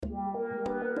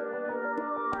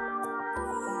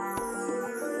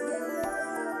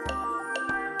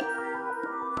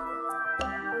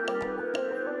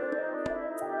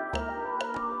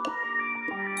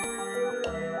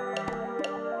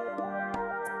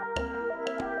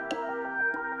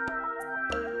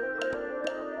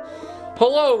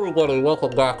Hello, everybody.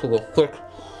 Welcome back to the Thick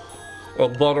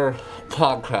and Butter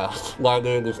podcast. My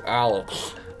name is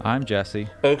Alex, I'm Jesse.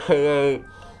 a.k.a.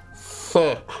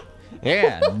 Thick.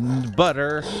 And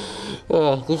Butter.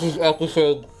 This is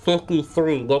episode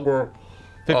 53, number...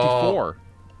 54.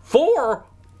 4?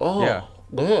 Oh, Yeah.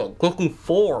 man,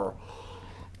 54.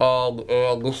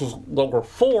 And this is number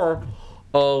 4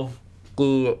 of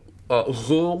the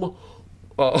Zoom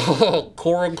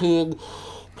quarantine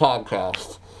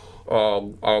podcast.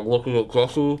 I'm looking at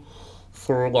Jesse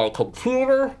through my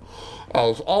computer,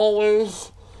 as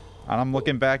always. And I'm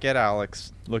looking back at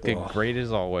Alex, looking great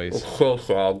as always. It's so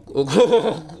sad.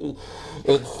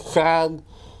 It's sad,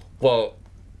 but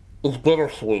it's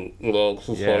bittersweet, you know? It's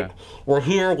just like, we're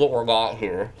here, but we're not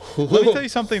here. Let me tell you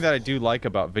something that I do like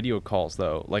about video calls,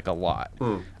 though, like a lot.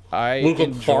 We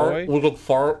can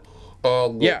fart,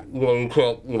 and, you know, you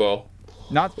can't, you know...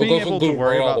 Not being able to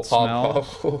worry about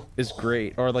podcast. smell is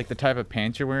great, or like the type of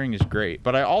pants you're wearing is great.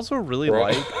 But I also really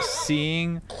like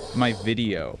seeing my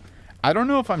video. I don't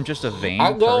know if I'm just a vain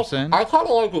person. I kind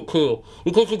of like it too,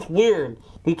 because it's weird.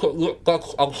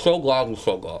 Because I'm so glad you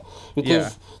said that.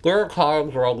 Because there are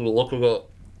times where I'll be looking at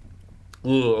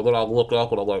you, and then I'll look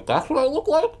up and I'm like, that's what I look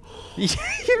like?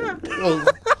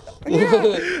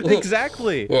 Yeah,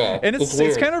 exactly. Yeah, and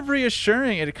it's kind of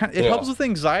reassuring. It helps with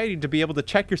anxiety to be able to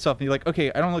check yourself and you're like,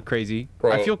 okay, I don't look crazy.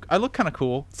 Right. I look kind of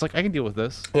cool. It's like I can deal with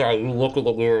this. Yeah, you look in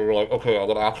the mirror and you're like, okay,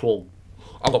 I'm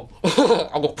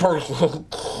a person.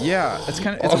 Yeah, it's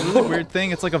a really weird thing.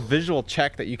 It's like a visual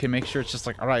check that you can make sure it's just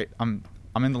like, all right, I'm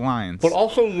in the lines. But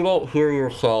also, you don't hear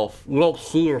yourself. You don't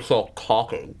see yourself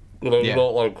talking. You know, you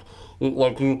don't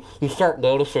you start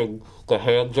noticing the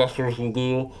hand gestures you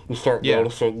do. You start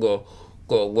noticing the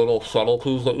little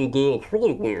subtleties that you do. It's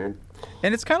really weird.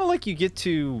 And it's kind of like you get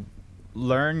to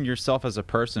learn yourself as a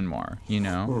person more, you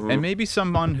know? Mm-hmm. And maybe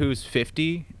someone who's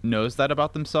 50 knows that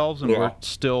about themselves, and we're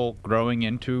still growing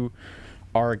into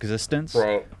our existence.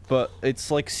 Right. But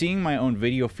it's like seeing my own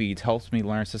video feeds helps me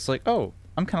learn. So it's like, oh,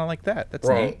 I'm kind of like that. That's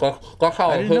right. neat. That's how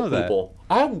I hit that. people.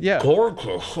 I'm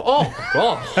gorgeous. Oh,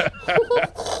 gosh.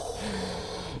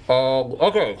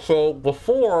 Okay, so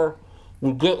before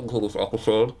we get into this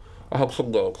episode, I have some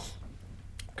notes.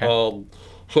 Okay.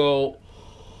 So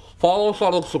follow us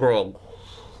on Instagram,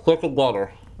 Thick and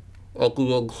Butter at the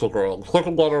Instagram, Thick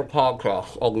and Butter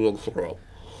Podcast on the Instagram.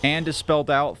 And is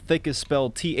spelled out. Thick is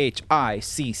spelled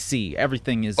THICC.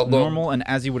 Everything is normal and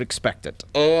as you would expect it.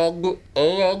 And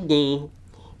the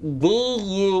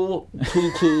BUTT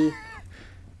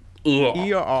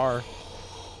ER.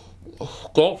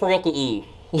 Don't forget the E.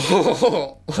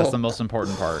 That's the most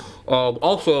important part.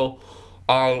 Also,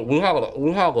 we have an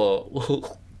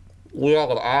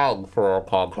ad for our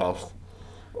podcast.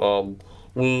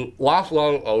 Last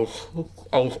night I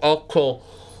was up till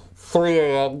 3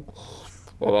 a.m.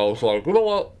 and I was like, you know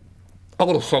what? I'm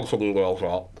gonna send some emails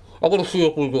out. I'm gonna see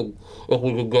if we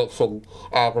can get some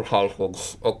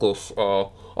advertisements at this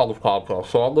on this podcast.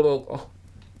 So I'm gonna.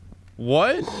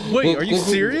 What? Wait, are you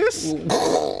serious?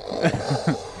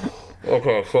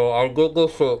 Okay, so I did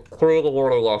this at 3 in the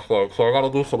morning last night, so I gotta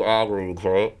do some ad reads,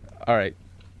 right? Alright,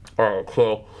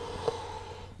 so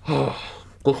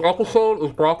this episode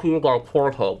is brought to you by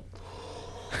Pornhub.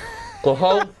 The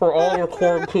hub for all your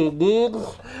quarantine needs.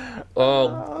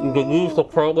 You can use the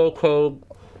promo code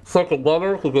Thick and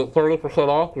Butter to get 30%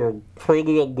 off your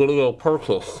premium video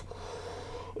purchase.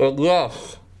 And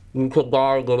yes, you can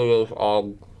buy videos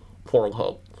on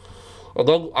Pornhub. And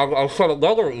then I sent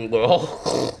another email,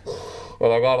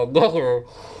 and I got another.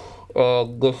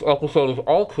 This episode is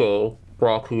also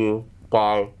brought to you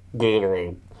by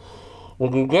Gatorade.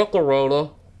 When you get the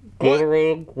Rona,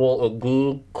 Gatorade will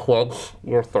indeed quench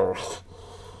your thirst.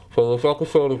 So this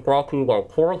episode is brought to you by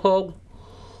Pornhub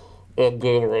and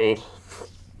Gatorade.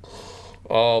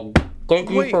 Thank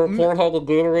you for Pornhub and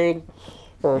Gatorade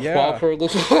for sponsoring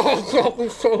this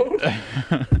episode.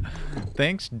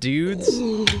 Thanks, dudes.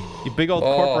 You big old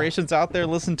corporations out there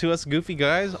listen to us goofy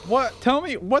guys. What? Tell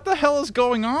me, what the hell is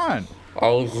going on? I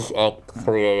was just up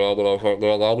 3 a.m. and I was like,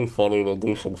 man, that'd be funny to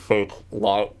do some fake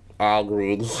live ad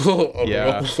reads on the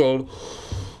episode.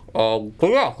 But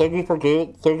yeah, thank you for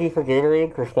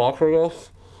Gatorade for sponsoring us.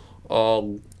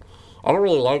 I don't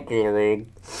really like Gatorade,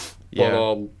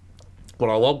 but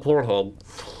I love Pornhub.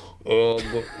 And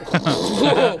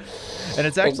and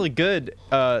it's actually good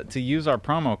to use our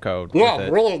promo code. Yeah, with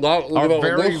it. really. Our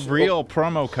very real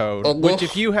promo code, which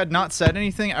if you had not said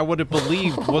anything, I would have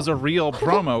believed was a real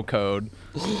promo code,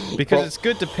 because it's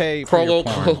good to pay for your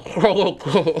porn.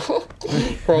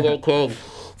 Promo code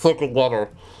Thick and Butter.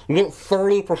 You get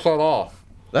 30% off.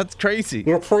 That's crazy.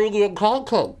 Your premium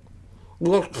content.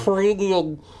 Your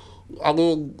premium I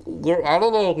mean, I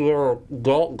don't know if you're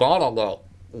gone on that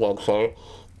website,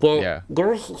 but Yeah.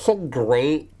 there's some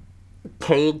great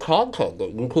paid content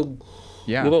that you could,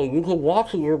 Yeah. you can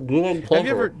watch in your viewing pleasure.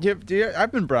 Have you ever?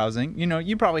 I've been browsing.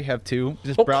 You probably have too.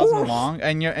 Just Of browsing course. along,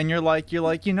 and you're like,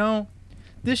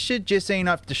 this shit just ain't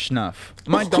up to snuff.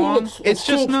 My It's too dong, ex- it's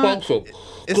too just not. expensive.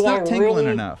 It's Do I not tingling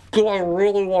really- enough. Do I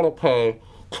really want to pay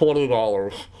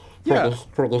 $20 Yeah.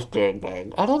 for this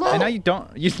gangbang? I don't know. And now you don't.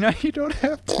 You don't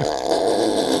have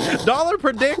to. Dollar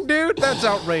per dick, dude. That's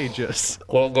outrageous.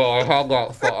 Well, no, I had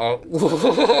that thought.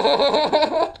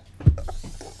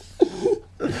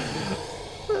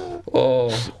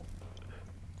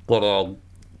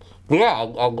 But yeah,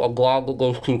 I'm glad that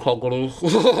those two companies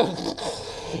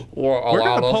We're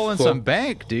allowed gonna us pull in to- some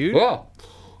bank, dude. Yeah.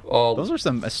 Those are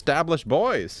some established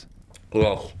boys.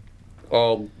 Yes.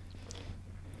 So,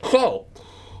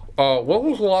 what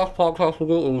was the last podcast we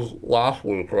did? It was last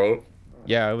week, right?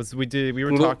 Yeah, it was. We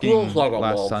were It talking feels like a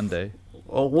last month. Sunday.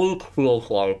 A week feels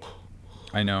like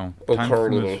I know.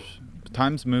 eternity.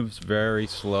 Times moves very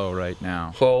slow right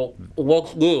now. So,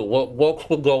 what's new? What's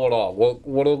been going on?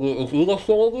 Is Eva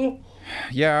still with you?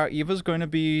 Yeah, Eva's going to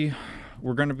be.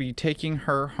 We're going to be taking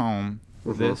her home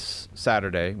this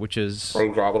Saturday, which is. Are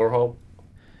you driving her home?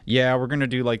 Yeah, we're going to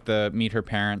do like the meet her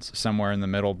parents somewhere in the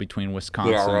middle between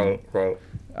Wisconsin. Yeah,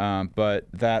 right. But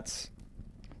that's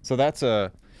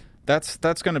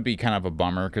going to be kind of a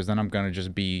bummer because then I'm going to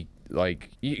just be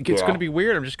like, it's going to be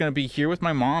weird. I'm just going to be here with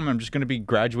my mom. I'm just going to be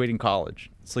graduating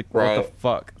college. It's like, what the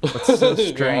fuck? That's so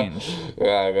strange.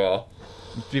 Yeah.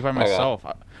 Be by myself.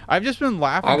 I've just been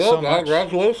laughing I know, so much.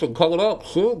 graduation coming up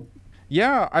soon.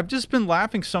 Yeah, I've just been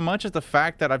laughing so much at the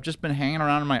fact that I've just been hanging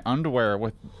around in my underwear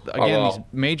with, again, these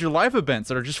major life events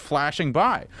that are just flashing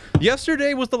by.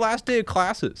 Yesterday was the last day of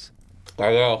classes.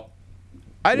 I know.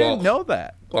 I didn't know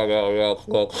that. I know, yeah.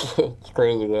 It's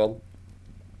crazy, man.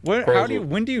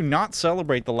 When do you not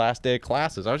celebrate the last day of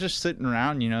classes? I was just sitting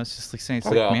around, it's just like saying,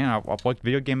 man, what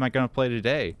video game am I going to play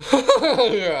today?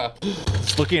 Yeah.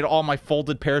 Just looking at all my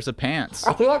folded pairs of pants.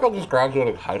 I feel like I'm just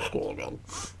graduating high school again.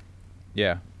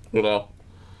 Yeah.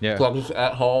 Yeah. So I'm just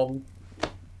at home,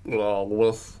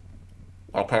 with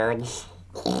my parents.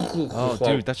 Oh,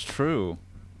 dude, that's true.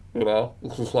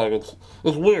 It's just like, it's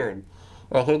weird.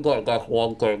 I think like that's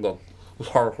one thing that it's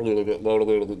hard for me to get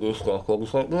motivated to do stuff. I'm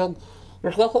just like, man,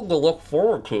 there's nothing to look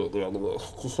forward to at the end of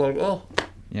this. It's just like,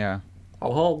 yeah,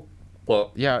 I'm home.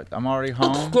 But yeah, I'm already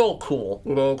home. It's still cool,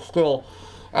 It's still,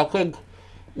 I think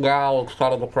now it's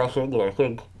kind of depressing, and I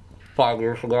think 5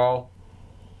 years from now,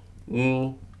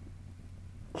 you,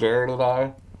 Jared, and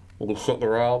I will be sitting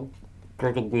around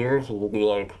drinking beers, and we'll be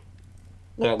like,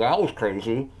 man, that was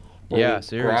crazy. Yeah,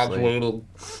 seriously. Graduated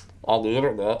on the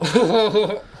internet.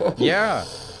 Yeah.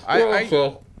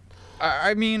 So,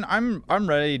 I mean, I'm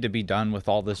ready to be done with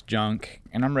all this junk,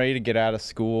 and I'm ready to get out of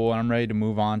school, and I'm ready to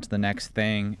move on to the next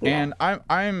thing. Yeah. And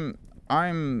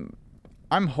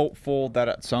I'm hopeful that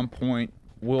at some point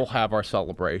we'll have our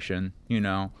celebration.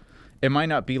 It might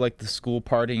not be like the school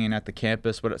partying at the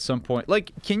campus, but at some point,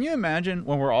 like, can you imagine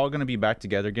when we're all gonna be back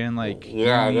together again? Like, me,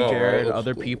 Jared, right?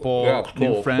 Other people,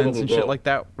 new friends, and shit like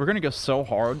that. We're gonna go so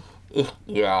hard.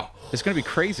 Yeah. It's gonna be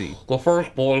crazy. The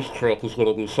first boys' trip is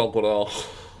gonna be something else.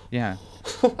 Yeah.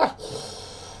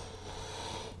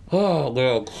 Oh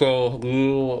man, so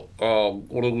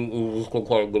what have you just been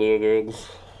playing video games,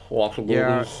 watching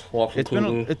movies, watching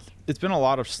TV? It's been a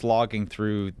lot of slogging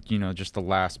through, just the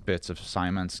last bits of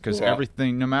assignments because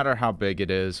everything, no matter how big it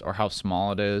is or how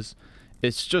small it is,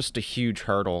 it's just a huge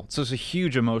hurdle. It's just a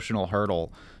huge emotional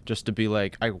hurdle just to be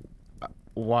like,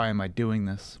 why am I doing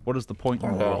this? What is the point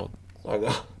in the world? I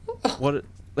know. What?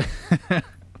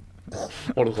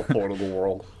 What is the point of the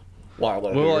world? Why am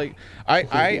I Well, here? like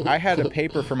I had a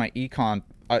paper for my econ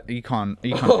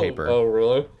paper. Oh,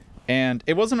 really? And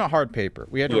it wasn't a hard paper.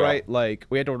 We had to write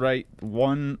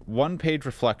one page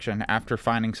reflection after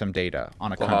finding some data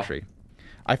on a country.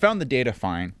 I found the data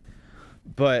fine,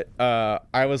 but I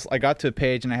got to a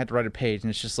page and I had to write a page, and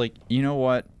it's just like, you know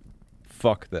what?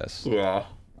 Fuck this. Yeah.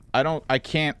 I'm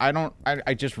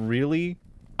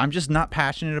just not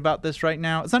passionate about this right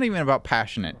now. It's not even about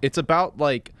passionate. It's about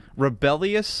like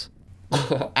rebellious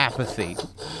apathy.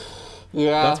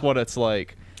 Yeah. That's what it's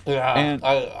like. Yeah.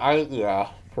 And yeah,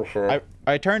 for sure.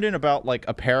 I turned in about like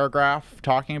a paragraph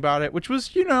talking about it, which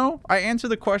was, I answered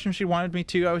the question she wanted me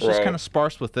to. I was just kind of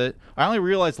sparse with it. I only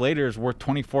realized later it's worth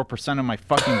 24% of my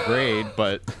fucking grade,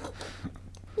 but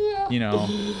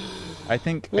I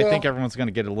think everyone's gonna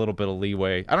get a little bit of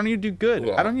leeway. I don't need to do good.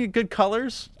 Yeah. I don't need good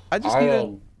colors. I just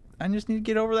need to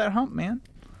get over that hump, man.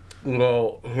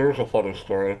 Here's a funny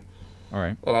story. All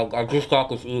right. And I just got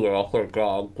this email, thank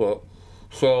God, but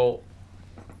So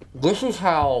this is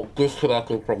how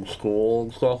disconnected from school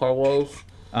and stuff I was.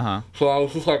 Uh-huh. So I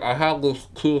was just like, I had this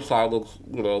two assignments,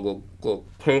 the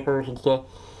papers and stuff.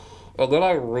 And then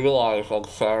I realized on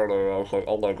Saturday, I was like,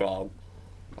 oh my god,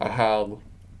 I had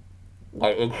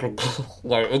my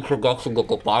introduction to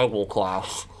the Bible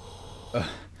class.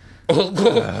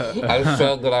 I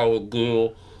said that I would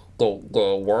do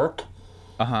the work,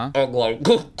 Uh-huh. and like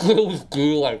it was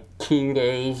due like 2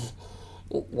 days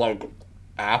like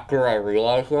after I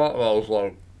realized that, and I was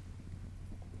like,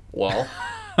 well,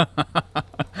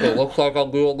 it looks like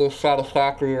I'm doing this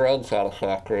satisfactory or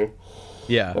unsatisfactory,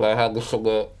 Yeah. and I had to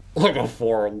submit like a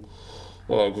form,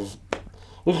 and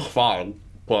which is fine,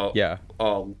 but Yeah.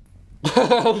 I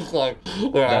was like,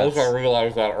 yeah, I wish I That's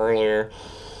realized that earlier,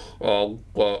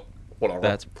 but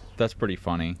whatever. that's pretty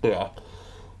funny. Yeah,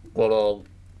 but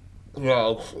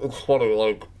yeah, it's funny.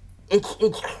 Like,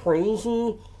 it's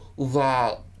crazy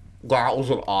that that was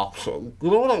an option.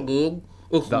 You know what I mean?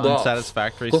 It's The nuts.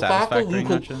 unsatisfactory, The fact that satisfactory you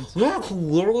could, mentions. yeah, it's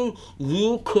literally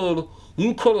you could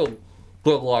have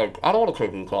been like, I don't want to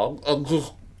take econ, and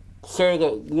just say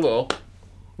that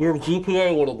your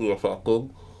GPA wouldn't be affected.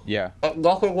 Yeah.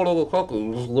 Nothing would have affected you.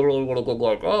 You just literally would have been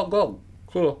like, oh, I'm done.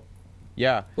 See ya.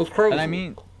 Yeah. It's crazy.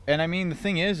 And I mean the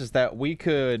thing is that we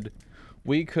could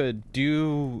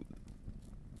do,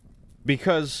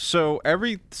 because so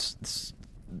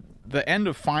the end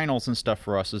of finals and stuff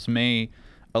for us is May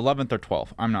 11th or 12th.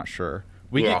 I'm not sure.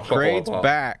 We Yeah, get something like grades that.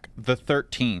 back the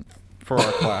 13th for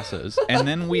our classes, and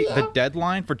then the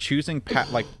deadline for choosing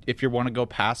like if you want to go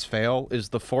pass fail is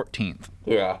the 14th.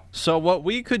 Yeah. So what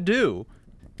we could do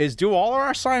is do all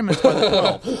our assignments by the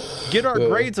 12th, get our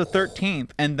grades the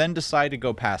 13th, and then decide to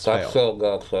go pass fail. That's so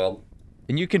good, man.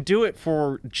 And you can do it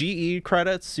for GE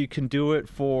credits. You can do it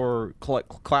for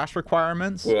class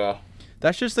requirements. Yeah.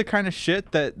 That's just the kind of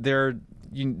shit that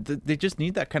they just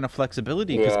need, that kind of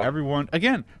flexibility, because Yeah. everyone,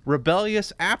 again,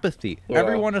 rebellious apathy. Yeah.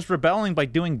 Everyone is rebelling by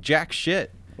doing jack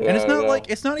shit. And it's Yeah, not yeah. like,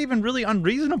 it's not even really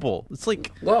unreasonable. It's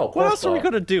like, No, of what course else are we not.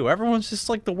 going to do? Everyone's just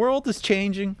like, the world is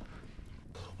changing.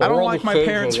 The I don't world like is my changing,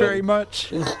 parents and- very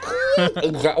much.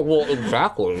 Well,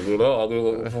 exactly. I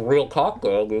mean, it's real talk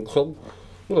though. I mean,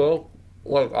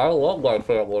 like, I love my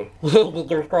family. But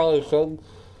there's probably some,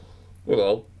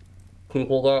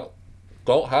 people that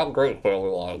don't have great family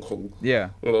lives, and Yeah.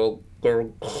 they're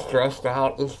stressed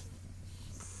out as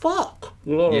fuck.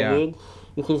 You know what Yeah. I mean?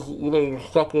 Because you're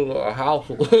stuck in a house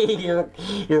with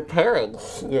your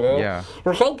parents. Yeah.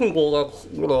 For some people, that's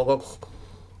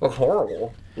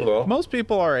horrible. Most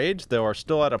people our age, though, are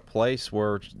still at a place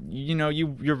where,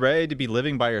 you're ready to be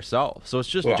living by yourself. So it's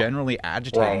just Yeah. generally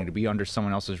agitating Right. to be under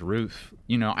someone else's roof.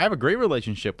 I have a great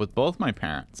relationship with both my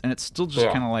parents, and it's still just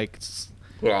Yeah. kind of like,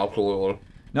 Yeah, absolutely.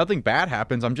 nothing bad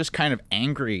happens. I'm just kind of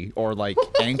angry or like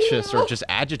anxious or just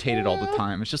agitated all the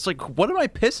time. It's just like, what am I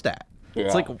pissed at? Yeah.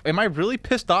 It's like, am I really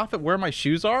pissed off at where my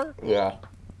shoes are? Yeah.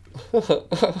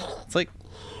 It's like,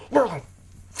 Where are my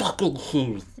fucking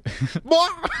shoes?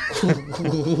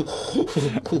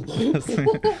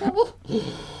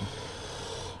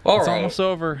 All it's right. almost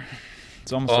over.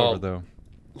 It's almost over, though.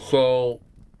 So,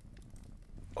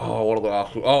 I wanted to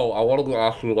ask you. Oh, I wanted to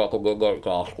ask you about the Midnight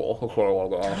Gospel. That's what I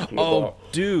wanted to ask you Oh,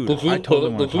 about. dude, Did you I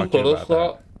totally fin- want did to you talk to you finish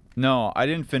about that. No, I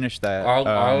didn't finish that.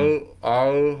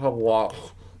 I have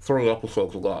watched 3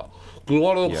 episodes of that. Do you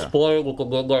want to Yeah. explain what the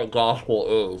Midnight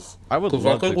Gospel is? I would Because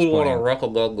love I to think we want to explain.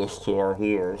 recommend this to our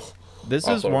viewers. This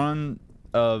out is there.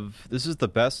 this is the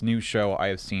best new show I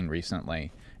have seen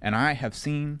recently, and I have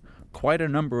seen quite a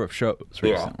number of shows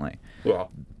recently. Yeah.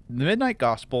 The Midnight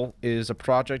Gospel is a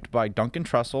project by Duncan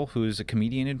Trussell, who is a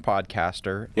comedian and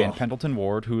podcaster, and Yes. Pendleton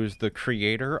Ward, who is the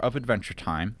creator of Adventure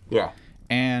Time. Yeah.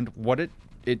 And what it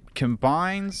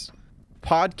combines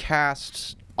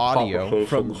podcast audio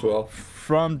Conversations, yeah.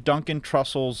 from Duncan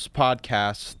Trussell's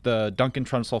podcast, the Duncan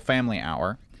Trussell Family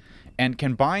Hour, and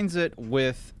combines it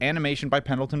with animation by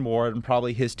Pendleton Ward and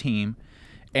probably his team,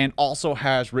 and also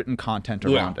has written content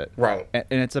around it. Right. And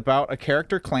it's about a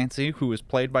character, Clancy, who is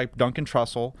played by Duncan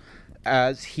Trussell,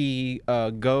 as he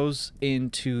goes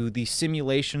into the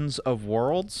simulations of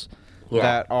worlds Yeah.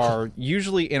 that are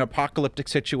usually in apocalyptic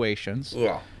situations.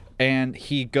 Yeah. And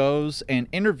he goes and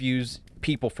interviews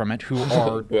people from it who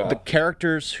are Yeah. the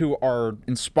characters who are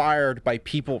inspired by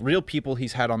real people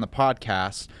he's had on the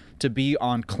podcast to be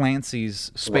on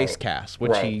Clancy's Space Right. Cast,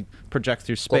 which Right. he projects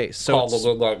through space. So Called it's the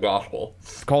Midnight Gospel.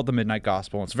 called the Midnight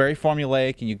Gospel. It's very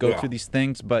formulaic, and you go Yeah. through these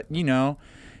things, but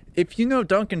if you know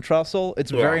Duncan Trussell,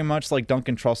 it's Yeah. very much like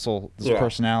Duncan Trussell's Yeah.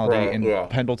 personality, Right. and Yeah.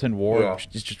 Pendleton Ward, Yeah. which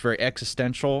is just very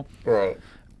existential. Right.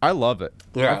 I love it.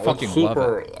 Yeah, I fucking it's love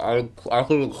super. it. I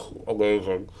think it's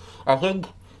amazing. I think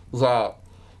that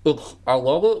I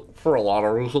love it for a lot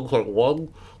of reasons. Like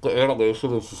one, the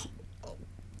animation is,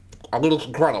 I mean, it's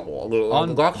incredible. I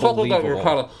mean, that's something that you're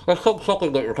Unbelievable.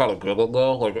 something that you're kind of given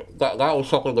though. Like that was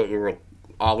something that you were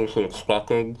obviously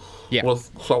expecting Yeah. with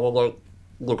someone like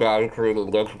the guy who created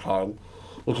Adventure Time,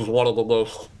 which is one of the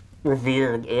most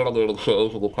revered animated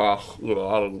shows in the past, I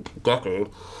don't know, decade.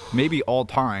 Maybe all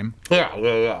time. Yeah,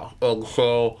 yeah, yeah. And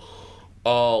so,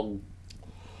 um,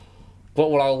 but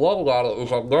what I love about it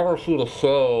is I've never seen a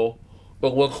show that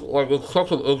looks like it's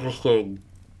such an interesting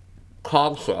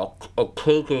concept of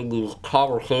taking these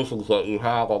conversations that you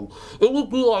have. It would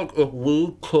be like if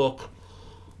we took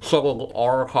some of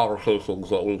our conversations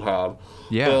that we've had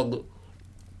Yeah.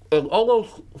 and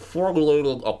almost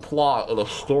formulated a plot and a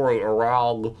story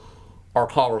around our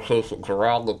conversations,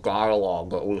 around the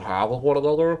dialogue that we have with one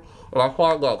another. And I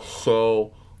find that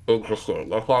so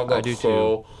interesting. I find I that do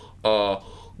too. uh,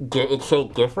 it's so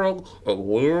different and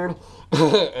weird,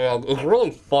 and it's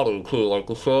really funny too. Like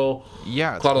the show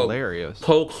Yeah, it's kind of hilarious.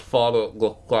 pokes fun at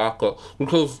the fact that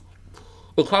because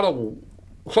it kind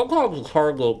of sometimes it's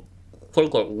hard to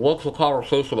think like what's a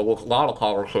conversation and what's not a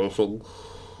conversation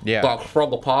Yeah. that's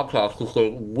from the podcast because they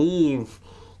weave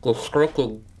the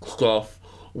scripted stuff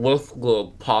with the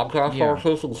podcast Yeah.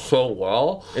 conversation so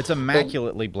well. It's And,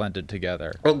 immaculately blended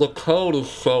together. and the code is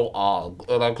so odd.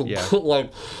 And I can Yeah.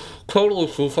 like totally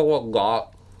see someone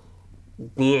not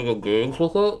being engaged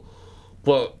with it,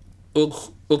 but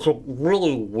it's a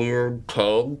really weird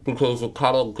tone because it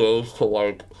kind of goes to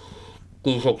like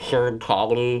these absurd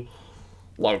comedy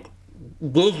like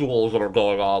visuals that are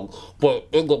going on, but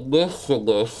in the midst of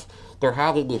this, they're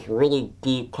having this really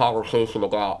deep conversation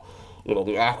about,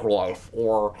 the afterlife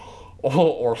or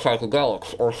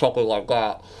psychedelics or something like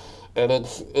that, and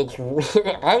it's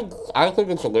I think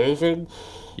it's amazing,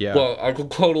 Yeah. but I can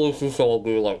totally see someone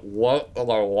being like, "What am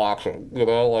I watching?"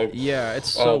 Like, Yeah, it's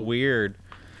so um, weird.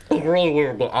 it's really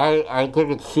weird, but I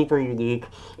think it's super unique,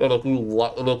 and if you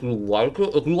like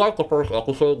it, if you like the first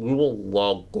episode, you will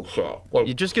love the show. Like,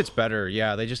 It just gets better.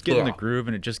 Yeah, they just get in the yeah, groove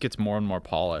and it just gets more and more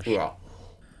polished. yeah,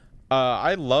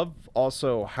 I love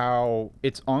also how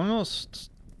it's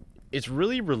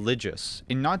really religious,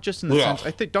 and not just in the yeah, sense.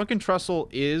 I think Duncan Trussell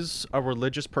is a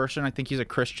religious person. I think he's a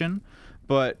Christian,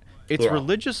 but it's yeah,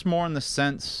 religious more in the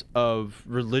sense of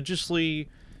religiously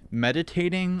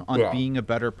meditating on yeah. being a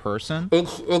better person.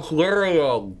 It's very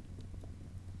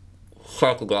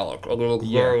psychedelic. I mean, it's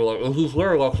Yeah. very like and he's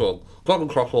very much a Duncan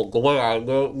Trussell. The way I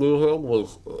knew him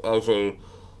was as a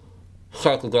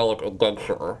psychedelic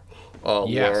adventurer, where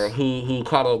Yes. he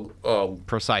kind of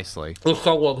Precisely. is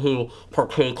someone who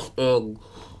partakes in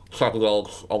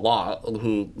psychedelics a lot and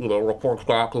who reports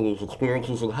back on his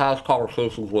experiences and has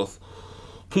conversations with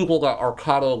people that are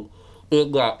kind of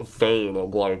in that vein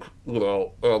of like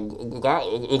and that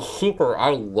it's super.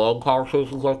 I love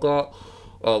conversations like that,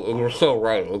 and you're so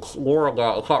right. It's more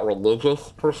about it's not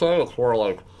religious per se. It's more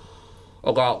like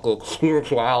about the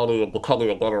spirituality of becoming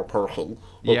a better person,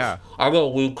 which Yeah. I know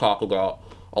we talk about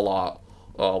a lot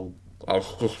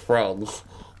as just friends,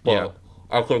 Yeah.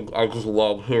 but I think I just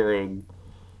love hearing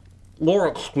more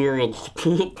experienced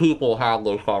people have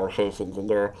those conversations, and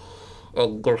they're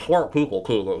smart people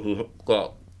too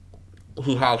that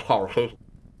he has conversations.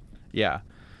 Yeah.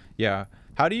 Yeah.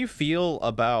 How do you feel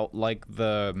about like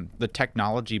the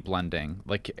technology blending,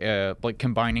 like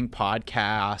combining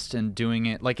podcast and doing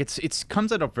it like it's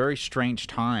comes at a very strange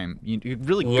time.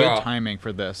 Really good Yeah, timing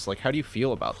for this. Like, how do you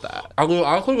feel about that? I mean,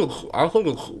 I think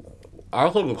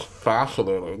it's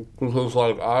fascinating because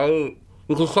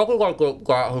because something like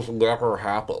that has never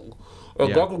happened, and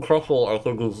Yeah. Duncan Trussell I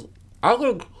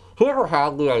think whoever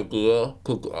had the idea,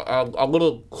 cause I'm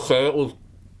gonna say it was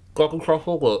Duncan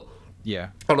Trussell, but Yeah.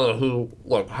 I don't know who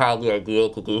like had the idea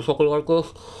to do something like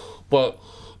this, but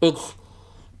it's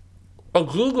a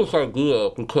genius idea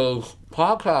because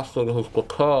podcasting has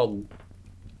become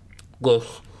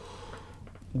this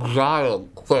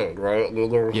giant thing, right? I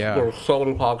mean, Yeah. there's so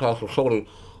many podcasts, there's so many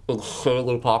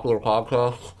insanely popular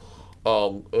podcasts,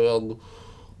 and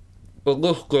in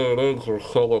this day and age, there's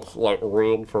so much like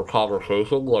room for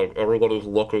conversation. Like everybody's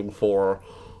looking for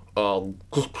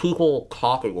just people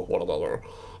talking with one another,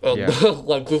 and Yeah.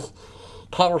 like just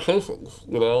conversations.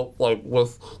 Like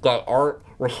with that aren't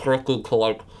restricted to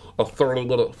like a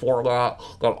 30-minute format,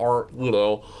 that aren't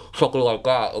something like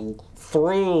that. And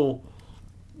through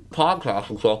podcasts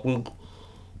and stuff, we've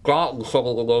gotten some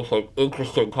of the most like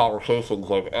interesting conversations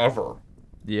like ever.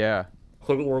 Yeah. I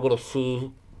think we're gonna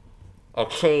see a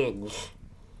change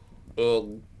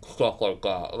in stuff like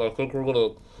that. And I think we're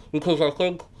gonna because I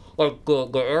think like the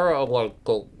era of like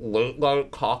the late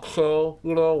night talk show,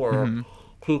 where Hmm.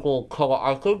 people come.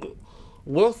 I think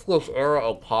with this era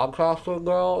of podcasting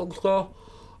now and stuff,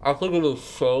 I think it is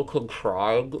so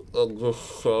contrived and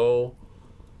just so,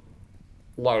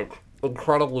 like,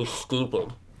 incredibly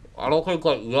stupid. I don't think,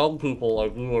 like, young people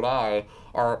like you and I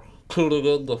are tuning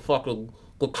in to fucking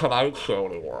The Tonight Show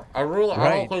anymore. I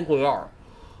don't think we are.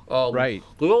 Right.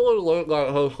 The only late night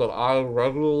host that I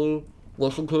regularly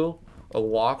listen to and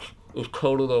watch is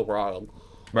Conan O'Brien.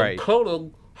 Right. And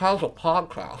Conan has a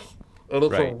podcast, and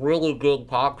it's a Right. really good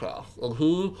podcast. And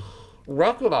he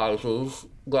recognizes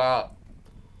that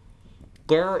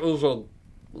there is a,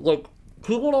 like,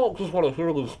 people don't just want to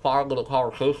hear these 5-minute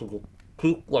conversations with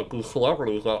people, like these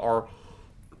celebrities that are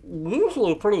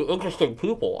usually pretty interesting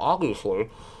people, obviously.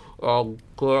 They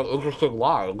have interesting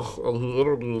lives, and he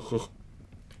interviews just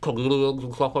comedians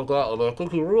and stuff like that. And I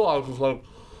think he realizes, like,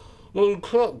 you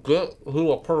can't get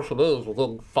who a person is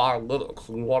within 5 minutes.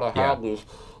 You want to have these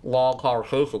long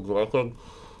conversations, and I think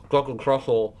Duncan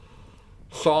Trussell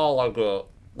saw like a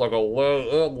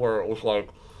way in where it was like,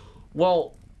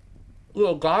 well,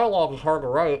 dialogue is hard to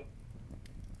write.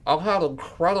 I've had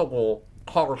incredible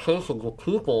conversations with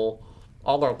people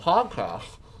on their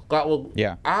podcasts that would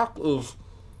act as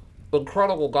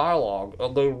incredible dialogue,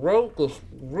 and they wrote this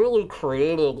really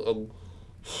creative and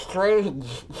strange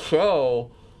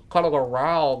show kind of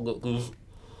around these.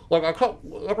 Like,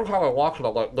 every time I watch it,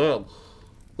 I'm like, man,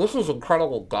 this is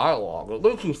incredible dialogue. It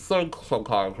makes you think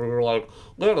sometimes, where you're like,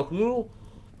 man, if you,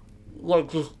 like,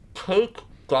 just take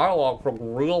dialogue from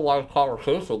real life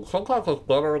conversations, sometimes it's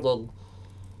better than,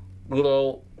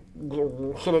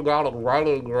 sitting down and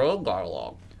writing your own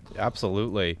dialogue.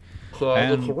 Absolutely. So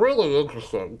it's really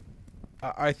interesting.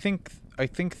 I think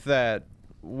that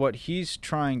what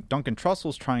Duncan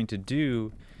Trussell's trying to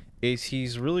do is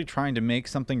he's really trying to make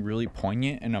something really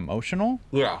poignant and emotional.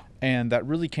 Yeah. And that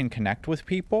really can connect with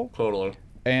people. Totally.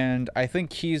 And I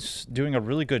think he's doing a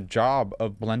really good job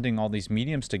of blending all these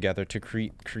mediums together to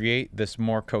create this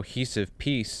more cohesive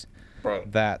piece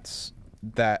that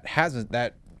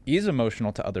is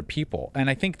emotional to other people. And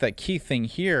I think that key thing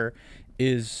here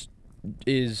is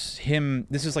him.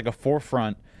 This is like a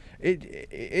forefront.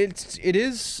 It's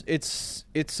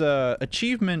a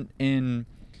achievement in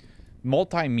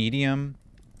multimedia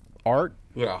art.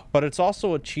 Yeah. But it's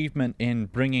also achievement in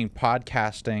bringing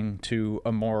podcasting to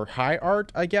a more high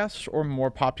art, I guess, or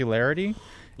more popularity.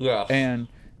 Yeah. And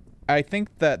I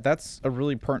think that that's a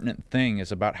really pertinent thing,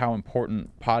 is about how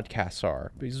important podcasts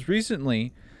are. Because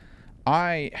recently,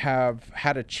 I have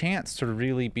had a chance to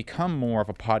really become more of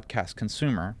a podcast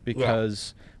consumer,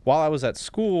 because while I was at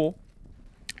school,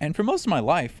 and for most of my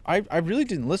life, I really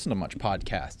didn't listen to much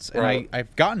podcasts. And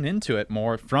I've gotten into it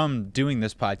more from doing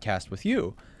this podcast with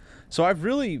you. So I've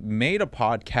really made a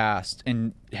podcast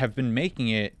and have been making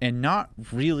it and not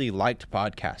really liked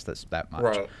podcasts that much.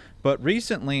 Right. But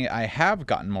recently I have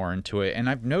gotten more into it, and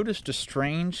I've noticed a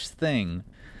strange thing.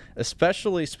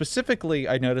 Specifically,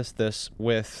 I noticed this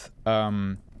with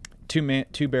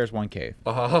Two Bears, One Cave.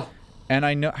 Uh-huh. And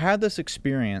I had this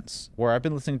experience where I've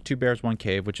been listening to Two Bears, One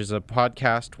Cave, which is a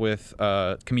podcast with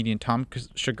comedian Tom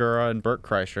Segura and Bert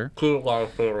Kreischer. Two of my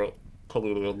favorite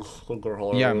comedians. I think they're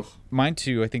hilarious. Yeah, mine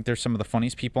too. I think they're some of the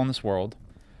funniest people in this world.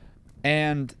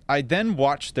 And I then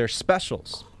watched their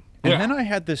specials. And then I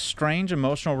had this strange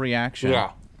emotional reaction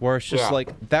where it's just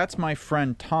like, that's my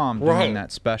friend Tom doing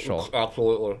that special.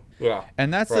 Absolutely. Yeah.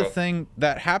 And that's the thing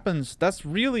that happens. That's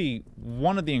really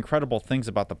one of the incredible things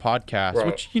about the podcast,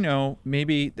 which,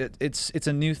 maybe it's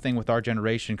a new thing with our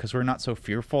generation, because we're not so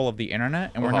fearful of the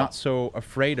internet, and we're not so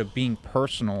afraid of being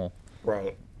personal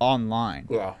online.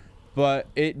 Yeah. But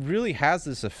it really has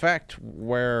this effect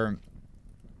where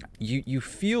you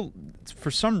feel,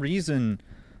 for some reason,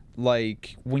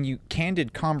 like when you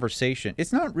candid conversation,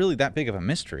 it's not really that big of a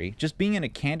mystery. Just being in a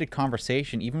candid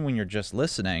conversation, even when you're just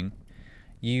listening,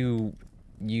 you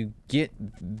get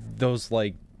those,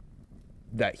 like,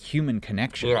 that human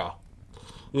connection. Yeah.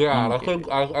 And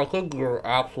I think you're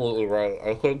absolutely right.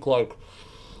 I think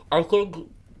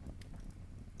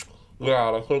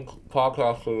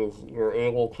podcasting is, you're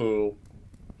able to,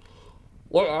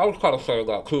 like, I was kind of saying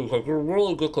that too. It's like you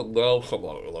really get to know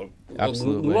somebody. Like,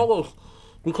 absolutely. You almost,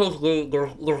 because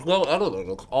there's no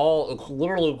editing. It's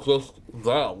literally just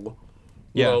them.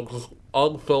 Just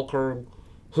unfiltered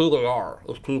who they are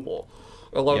as people.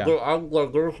 And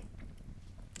there's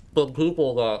been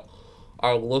people that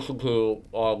I listen to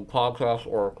on podcasts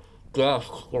or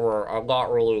guests where I'm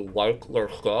not really like their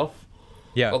stuff.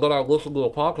 Yeah. And then I listen to a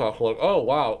podcast like, oh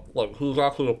wow, like he's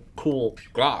actually a cool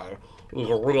guy. He's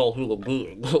a real human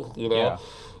being, Yeah.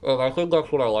 And I think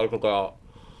that's what I like about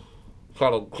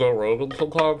kind of Joe Rogan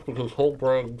sometimes, because he'll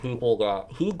bring people that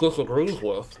he disagrees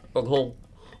with, and he'll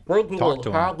bring people Talk to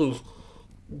and have these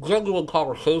genuine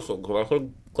conversations. And I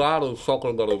think that is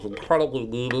something that is incredibly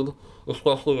needed,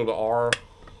 especially in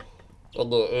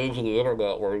the age of the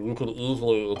internet, where you can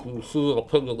easily, if you see an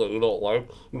opinion that you don't like,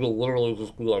 you can literally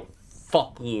just be like,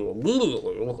 fuck you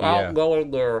immediately without Yeah.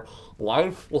 knowing their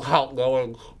life, without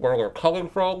knowing where they're coming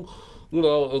from.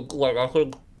 Like, I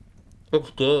think it's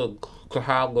good to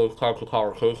have those types of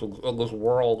conversations in this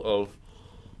world of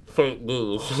fake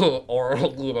news or,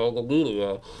 the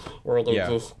media, where they Yeah.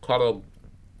 just kind of,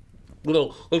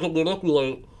 they can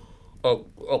manipulate a,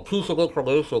 a piece of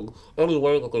information any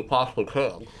way that they possibly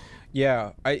can.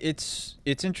 Yeah, it's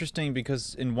interesting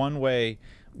because in one way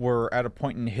we're at a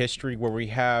point in history where we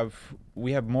have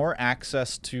more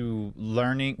access to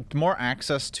learning, more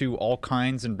access to all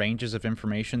kinds and ranges of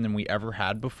information than we ever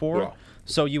had before. Yeah.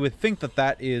 So you would think that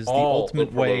that is the All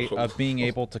ultimate way information. of being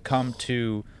able to come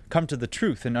to the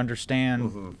truth and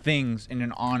understand things in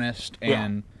an honest Yeah.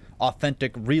 and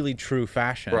authentic, really true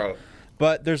fashion. Right.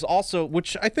 But there's also,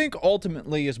 which I think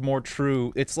ultimately is more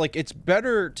true, it's like it's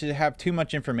better to have too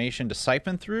much information to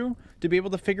siphon through to be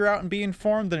able to figure out and be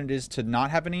informed than it is to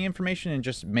not have any information and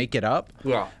just make it up.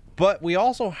 Yeah. But we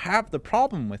also have the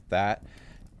problem with that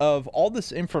of all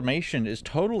this information is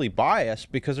totally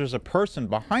biased because there's a person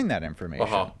behind that information.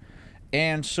 Uh-huh.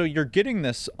 And so you're getting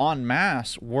this en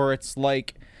masse where it's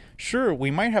like, sure, we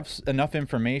might have enough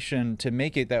information to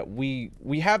make it that we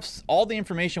have all the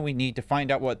information we need to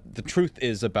find out what the truth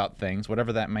is about things,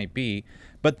 whatever that might be.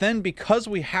 But then because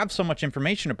we have so much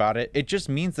information about it, it just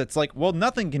means that it's like, well,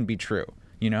 nothing can be true.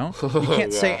 You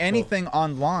can't say Yeah. anything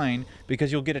online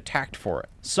because you'll get attacked for it.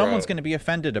 Someone's Right. going to be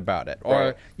offended about it,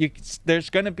 or Right. there's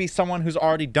going to be someone who's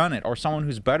already done it, or someone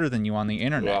who's better than you on the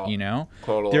internet. Yeah.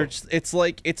 Totally. It's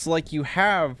like it's like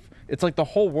the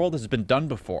whole world has been done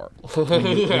before when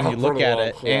you look pretty at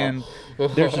much, it, yeah. and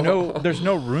there's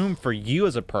no room for you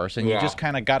as a person. You Yeah. just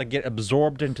kind of got to get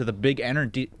absorbed into the big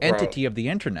entity of the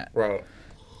internet. Right.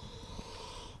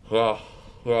 Yeah.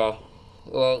 Yeah.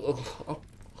 Uh,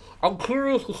 I'm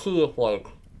curious to see if, like,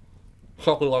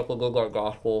 something like the Midnight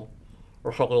Gospel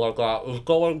or something like that is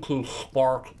going to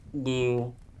spark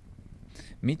new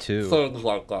Me too. things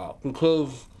like that.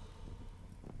 Because,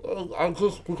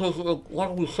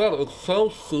 like we said, it's so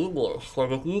seamless.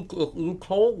 Like, if you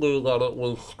told me that it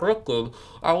was scripted,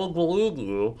 I would believe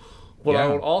you. But I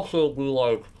Yeah. would also be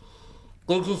like,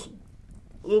 they just,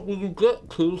 when you get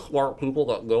two smart people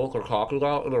that know what they're talking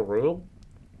about in a room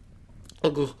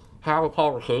and just have a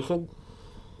conversation,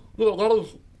 that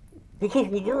is, because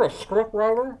when you're a script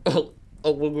writer, and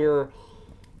when you're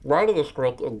writing a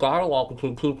script and dialogue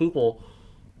between two people,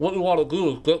 what you want to do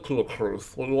is get to a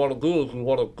truth. What you want to do is you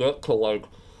want to get to, like,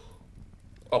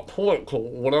 a point to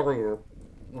whatever you're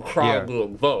trying Yeah. to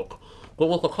invoke. But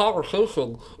with a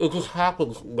conversation, it just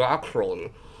happens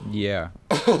naturally. Yeah.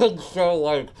 And so,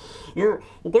 like, you're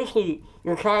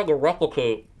trying to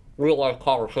replicate real life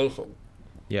conversation,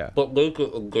 Yeah. but make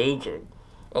it engaging.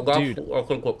 And that's, Dude. I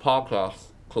think, what podcasts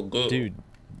can do. Dude,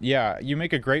 yeah, you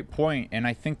make a great point, and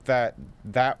I think that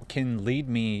can lead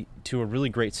me to a really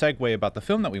great segue about the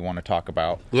film that we want to talk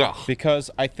about. Yeah.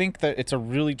 Because I think that it's a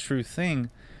really true thing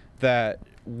that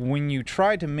when you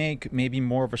try to make maybe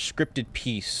more of a scripted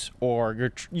piece, or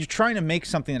you're trying to make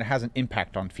something that has an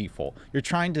impact on people, you're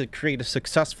trying to create a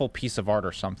successful piece of art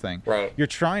or something. Right. You're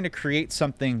trying to create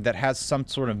something that has some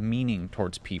sort of meaning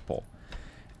towards people.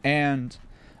 And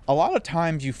a lot of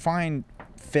times you find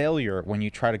failure when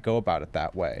you try to go about it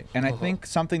that way. And I think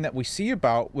something that we see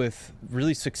about with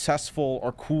really successful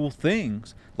or cool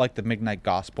things like the Midnight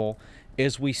Gospel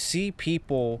is we see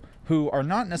people who are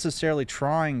not necessarily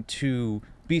trying to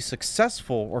be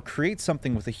successful or create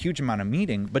something with a huge amount of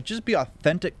meaning, but just be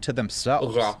authentic to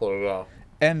themselves. Exactly, yeah.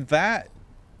 And that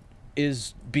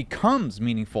becomes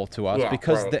meaningful to us Yeah,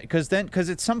 because right. because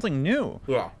it's something new.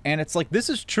 Yeah. And it's like, this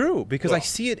is true because I Yeah.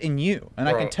 see it in you, and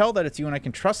I can Right. tell that it's you, and I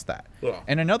can trust that. Yeah.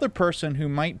 And another person who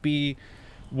might be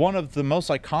one of the most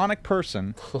iconic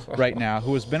person right now,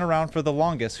 who has been around for the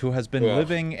longest, who has been Yeah.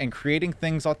 living and creating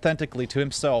things authentically to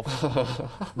himself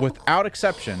without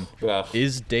exception, Yes.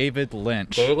 is David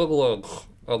Lynch. David Lynch.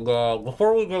 And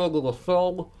before we get into the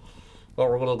film that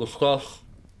we're going to discuss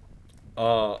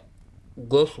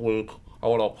this week, I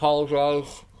want to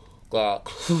apologize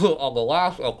that on the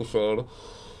last episode,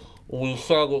 we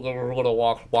said that we were going to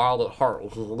watch Wild at Heart,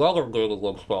 which is another David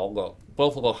Lynch film that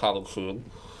both of us haven't seen.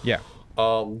 Yeah.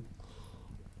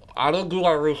 I didn't do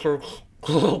my research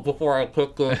before I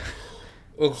picked it.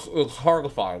 It's hard to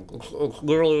find. It's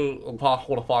nearly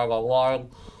impossible to find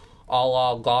online. A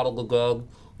la God of the Dead.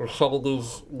 There's some of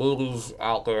these movies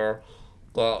out there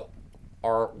that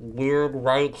are weird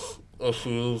rights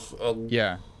issues, and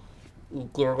Yeah.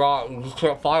 they're not, you just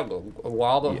can't find them. And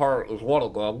Wild at Heart is one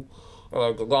of them, and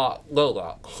I did not know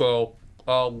that. So,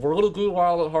 we're going to do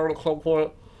Wild at Heart at some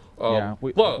point. Yeah,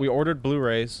 but we ordered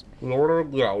Blu-rays. we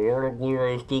ordered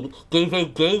Blu-rays.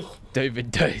 David Dace.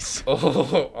 David Dice.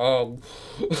 And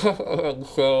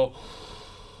so,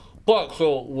 but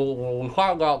so when we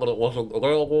found out that it wasn't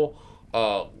available,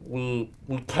 we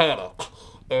panicked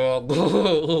and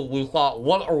we thought,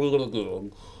 what are we gonna do?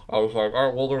 And I was like, all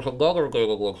right, well, there's another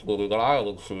David Lynch movie that I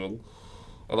haven't seen,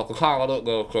 and at the time I didn't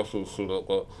know if Jesse had seen it,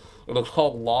 and it's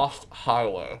called Lost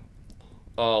Highway.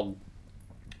 Um,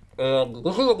 and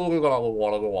this is a movie that I've been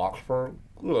wanting to watch for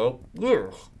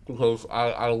years because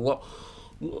I love.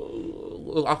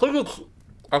 I think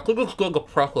it's good to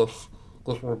preface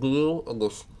this review and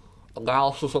this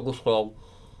analysis of this film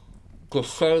to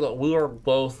say that we are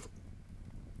both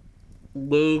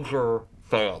major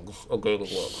fans of David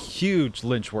Lynch. Huge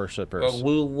Lynch worshippers. And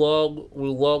we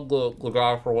love the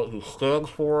guy for what he stands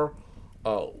for.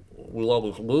 We love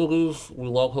his movies. We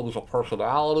love him as a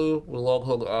personality. We love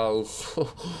him as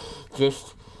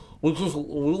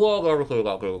we love everything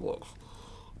about David Lynch.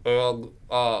 And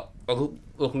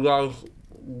if you guys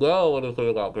know anything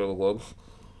about David Lynch,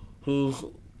 he's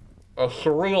a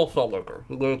surreal filmmaker.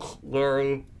 He makes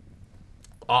very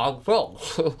odd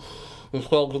films. His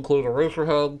films include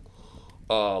Eraserhead,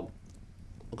 The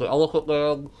Elephant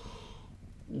Man,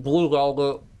 Blue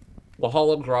Velvet,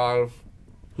 Mulholland Drive.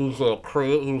 He's the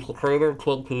creator of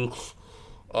Twin Peaks,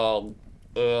 and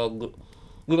you're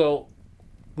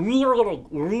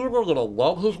either gonna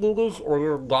love his movies or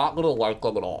you're not gonna like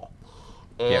them at all.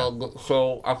 And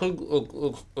so I think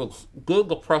it's good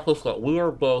to preface that we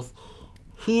are both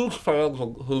huge fans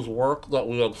of his work that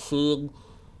we have seen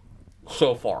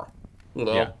so far.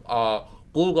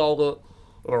 Blue Velvet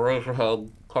and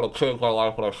Eraserhead kind of changed my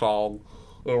life when I saw them.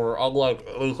 They were unlike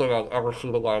anything I've ever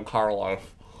seen in my entire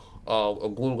life.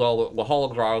 And Blue Velvet,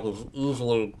 Mulholland Drive is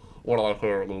easily one of my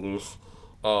favorite movies.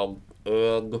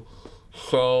 And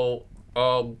so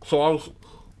I was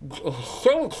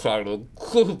so excited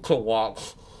to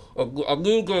watch a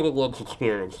new David Lynch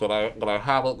experience that I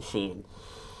haven't seen.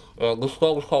 And this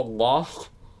film is called Lost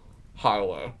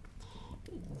Highway.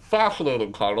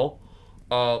 Fascinating title.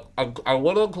 I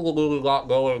went into the movie not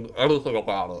knowing anything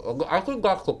about it, and I think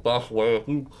that's the best way. If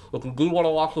you do want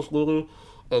to watch this movie,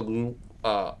 and you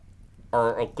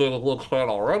are a David Lynch fan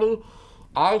already,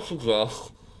 I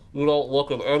suggest you don't look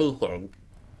at anything.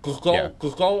 Just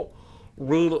don't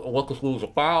read what this movie's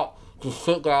about. Just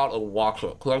sit down and watch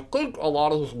it. Because I think a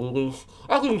lot of his movies,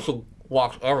 I think you should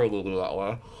watch every movie that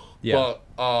way. Yeah.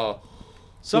 But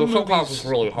some sometimes movies it's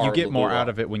really hard you get to more do out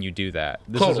that. of it when you do that.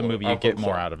 This Totally, is a movie I you get think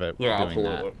more so. out of it Yeah, doing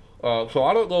absolutely. So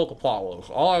I didn't know what the plot was.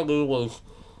 All I knew was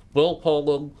Bill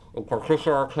Pullman and Patricia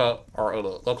Arquette are in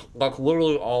it. That's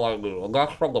literally all I knew, and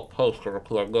that's from the poster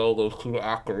because I know those two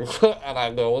actors and I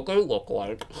know what they look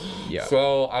like. Yeah.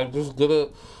 So I just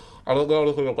didn't know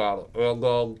anything about it, and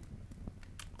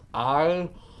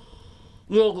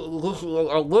this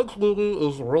a Lynch movie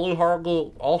is really hard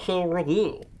to also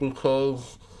review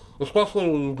because, especially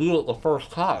when you view it the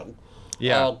first time.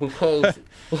 Yeah. Because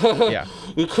Yeah.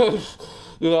 because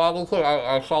I've been thinking,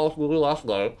 I saw this movie last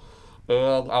night,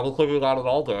 and I've been thinking about it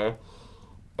all day,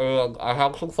 and I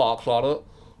have some thoughts on it,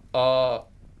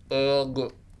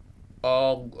 and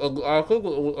I think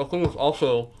it's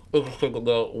also interesting to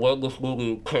note when this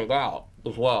movie came out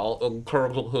as well in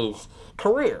terms of his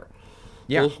career.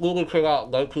 Yeah. This movie came out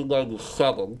in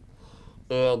 1997,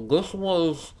 and this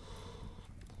was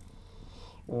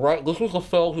the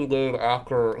film he made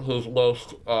after his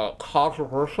most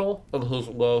controversial and his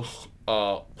most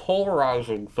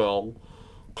polarizing film,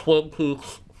 Twin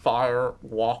Peaks Fire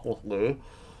Walk With Me.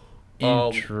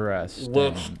 Interesting.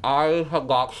 Which I have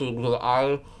not seen because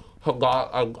I'm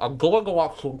going to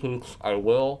watch Twin Peaks. I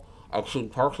will. I've seen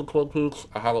parts of Twin Peaks.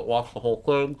 I haven't watched the whole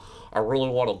thing. I really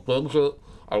want to binge it.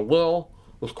 I will.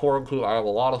 This quarantine, I have a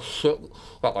lot of shit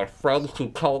that my friends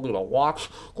keep telling me to watch.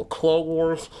 The Clone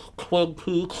Wars, Twin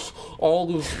Peaks, all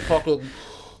these fucking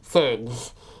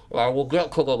things. And I will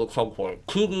get to them at some point.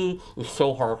 TV is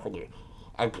so hard for me.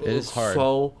 It is hard.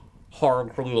 So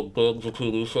hard for me to binge a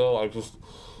TV show.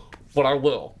 But I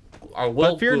will. I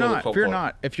will. But fear do it at not. some Fear point.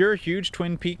 not. If you're a huge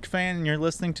Twin Peaks fan and you're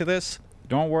listening to this,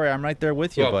 don't worry. I'm right there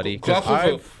with you, buddy.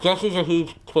 'Cause Jesse's a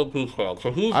huge Twin Peaks fan.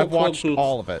 So I've watched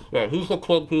all of it. Yeah, he's the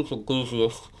Twin Peaks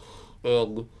enthusiast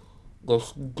in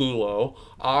this duo.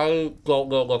 I don't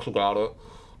know much about it.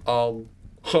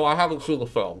 So I haven't seen the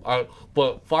film.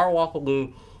 But Fire Walk With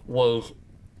Me was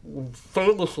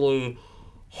famously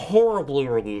horribly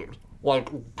reviewed. Like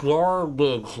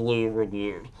garbagely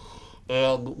reviewed.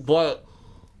 But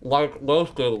like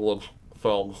most David Lynch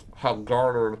films have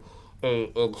garnered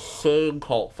an insane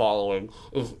cult following.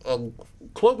 And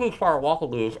Twin Peaks Fire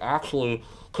Walking Me is actually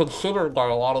considered by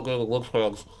a lot of David Lynch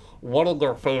fans one of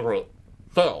their favorite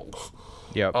films.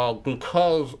 Yep.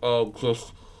 Because of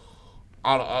just,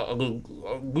 I mean,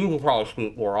 we will probably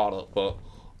speak more on it, but,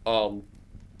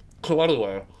 so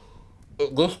anyway,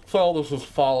 this film is his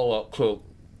follow-up to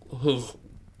his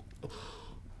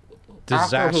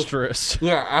disastrous.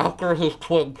 After his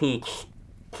Twin Peaks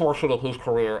portion of his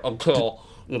career until,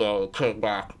 it came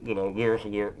back, years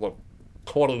and years, like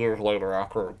 20 years later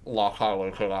after Lost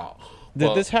Highway came out.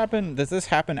 Did this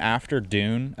happen after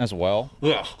Dune as well?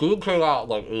 Yes, Dune came out in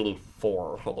like 84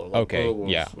 or something. Okay,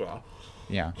 yeah.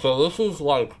 Yeah. So this is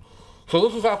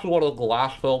actually one of the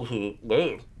last films he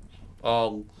made.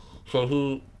 So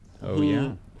he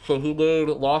made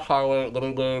Lost Highway, then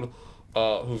he made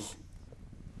his,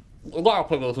 in my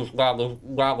opinion, his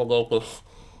magnum opus,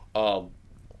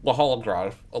 Mulholland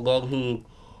Drive, and then he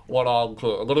went on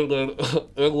to, and then he made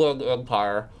Inland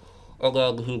Empire, and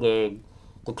then he made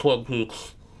the Twin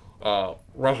Peaks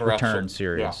Resurrection. Return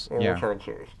series. Return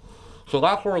series. So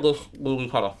that's where this movie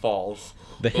kind of falls.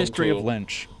 The history of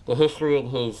Lynch. The history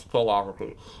of his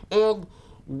filmography. And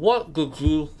what did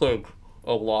you think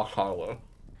of Lost Highway?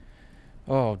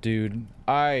 Oh, dude,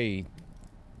 I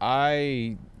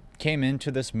came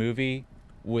into this movie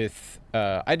with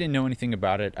I didn't know anything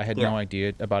about it. I had no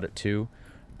idea about it too,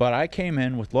 but I came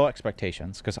in with low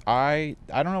expectations because I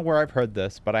don't know where I've heard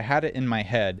this, but I had it in my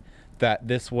head that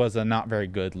this was a not very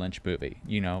good Lynch movie.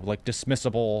 Like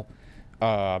dismissible,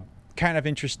 kind of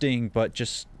interesting, but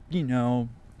just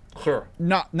sure,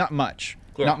 not much,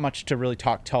 not much to really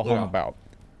tell home about.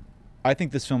 I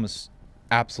think this film is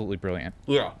absolutely brilliant.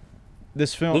 Yeah.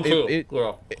 This film,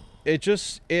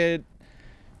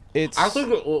 it's. I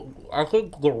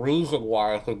think the reason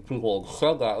why I think people have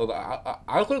said that is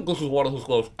I think this is one of his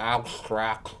most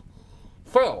abstract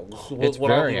films. It's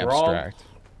very abstract.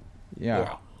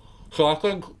 Yeah. So I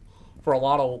think for a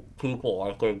lot of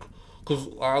people, because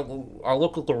I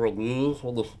looked at the reviews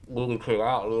when this movie came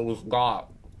out, and it was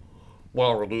not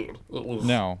well reviewed. It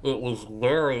was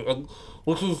very,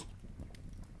 which is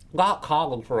not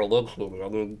common for a Lynch movie. I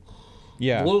mean,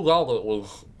 Blue Velvet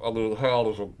was, hailed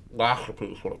as a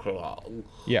masterpiece when it came out. And,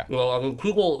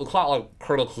 people, it's not like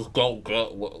critics just don't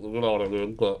get, you know what I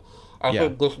mean? But I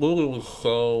think this movie was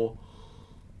so...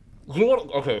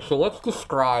 so let's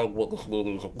describe what this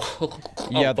movie is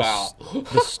about.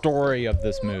 The story of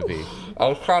this movie. I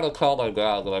was trying to tell my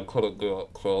dad that I couldn't do it,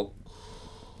 so...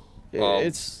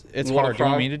 it's hard. Do you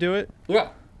want me to do it? Yeah.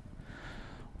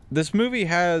 This movie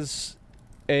has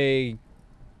a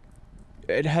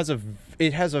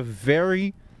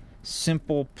very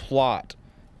simple plot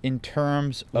in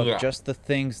terms of just the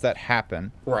things that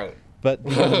happen. Right. But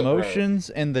the emotions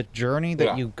and the journey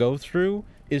that you go through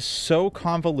is so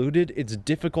convoluted, it's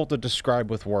difficult to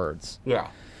describe with words. Yeah.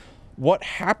 What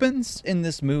happens in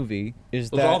this movie is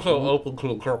it's also open to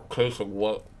interpretation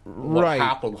what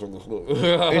happens in this movie.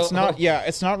 It's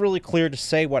not really clear to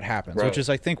say what happens, which is,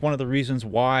 I think, one of the reasons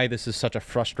why this is such a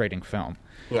frustrating film.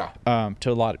 Yeah.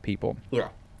 To a lot of people. Yeah.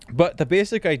 But the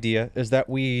basic idea is that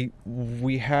we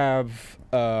have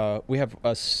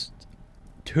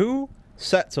two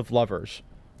sets of lovers,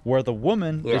 where the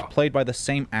woman is played by the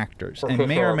same actors and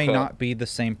may or may not be the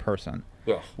same person.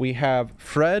 Yes. We have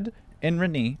Fred and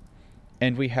Renee,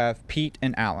 and we have Pete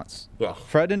and Alice. Yes.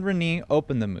 Fred and Renee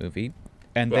open the movie,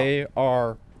 and they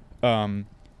are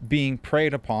being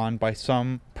preyed upon by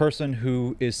some person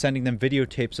who is sending them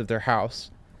videotapes of their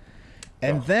house.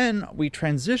 And then we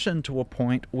transition to a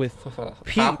point with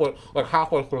Pete.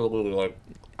 Halfway through the movie, like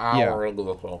hour into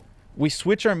the film. We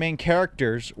switch our main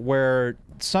characters where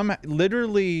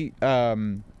literally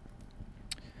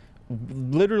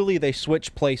they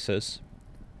switch places,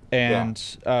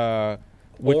 and or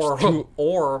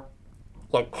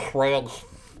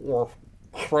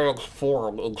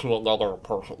transform into another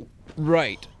person.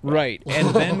 Right. And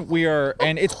then we are,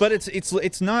 and it's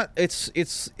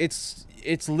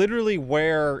literally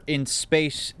where in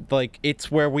space, like it's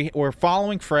where we're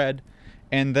following Fred,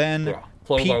 and then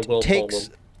Pete takes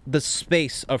the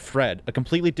space of Fred. A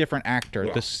completely different actor.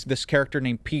 Yeah. This character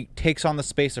named Pete takes on the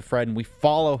space of Fred, and we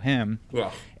follow him.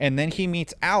 Yeah. And then he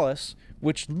meets Alice,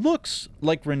 which looks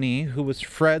like Renee, who was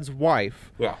Fred's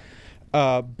wife. Yeah.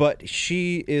 But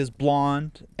she is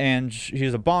blonde, and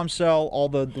she's a bombshell.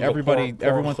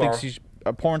 Everyone thinks she's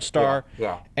a porn star.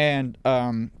 Yeah. And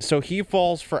so he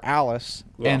falls for Alice,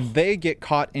 and they get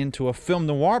caught into a film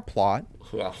noir plot.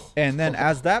 Yes. And then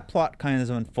as that plot kind of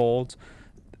unfolds,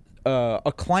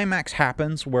 a climax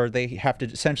happens where they have to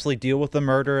essentially deal with the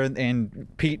murder, and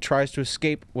Pete tries to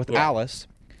escape with Alice,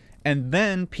 and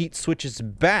then Pete switches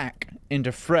back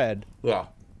into Fred,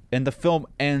 and the film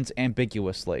ends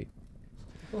ambiguously.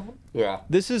 Yeah.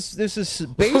 This is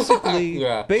basically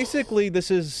basically this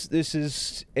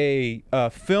is a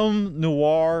film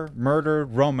noir murder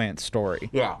romance story.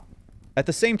 Yeah. At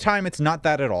the same time, it's not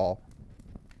that at all,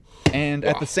 and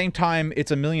at the same time, it's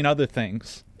a million other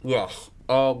things. Yes.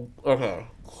 Okay.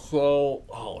 So,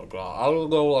 oh my god, I don't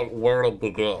know like where to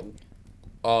begin.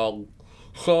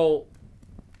 So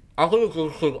I think it's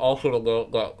interesting also to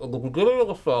note that in the beginning of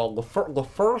the film, the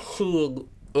first scene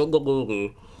in the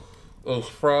movie is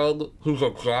Fred, who's a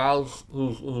jazz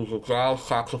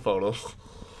saxophonist.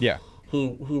 Yeah.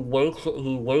 He wakes up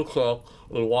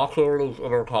and he walks over to his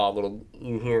intercom and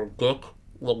you hear Dick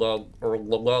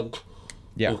lament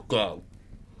is dead.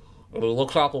 And he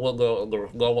looks out the window and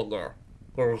there's no one there.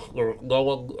 There's no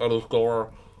one at his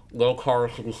door, no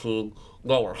cars to be seen,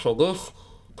 nowhere. So this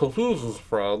confuses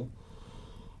Fred.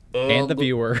 And the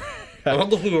viewer.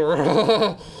 And the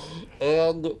viewer.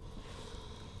 And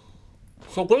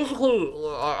so basically,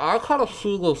 I kind of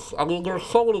see this. I mean, there's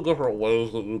so many different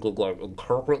ways that you could like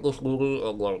interpret this movie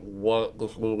and like what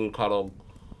this movie kind of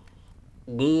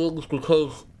means,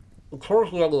 because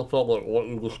towards the end of the film, like what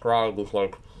you described is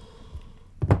like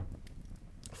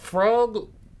Fred.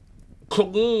 To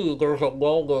me, there's a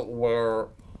moment where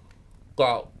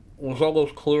that was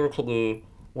almost clear to me,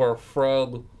 where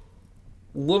Fred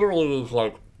literally is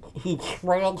like he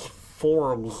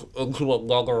transforms into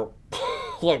another.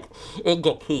 Like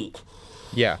into Pete.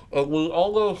 Yeah. And we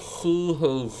almost see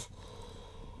his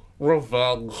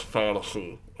revenge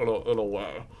fantasy in a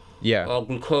way. Yeah.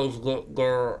 Because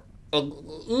they're and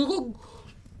even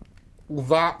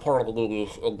that part of the movie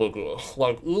is ambiguous.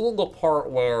 Like even the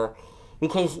part where,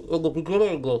 because in the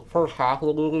beginning, the first half of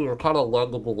the movie, you're kind of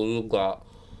led to believe that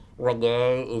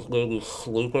Renee is maybe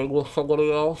sleeping with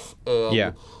somebody else,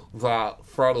 and that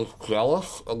Fred is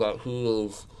jealous, and that he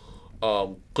is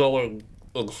going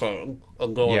insane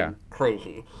and going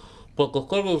crazy. But the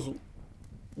thing is,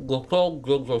 the film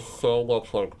gives us so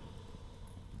much like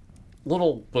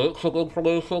little bits of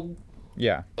information.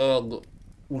 Yeah. And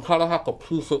we kind of have to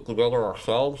piece it together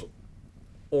ourselves,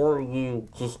 or you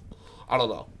just, I don't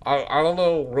know. I don't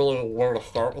know really where to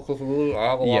start with this movie. I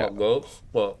have a lot of notes,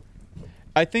 but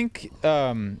I think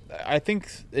an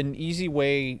easy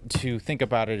way to think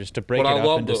about it is to break it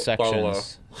up into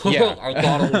sections. Yeah, I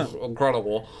thought it was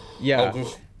incredible. Yeah,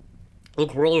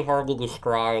 it's really hard to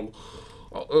describe,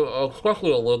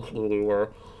 especially a Lynch movie where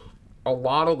a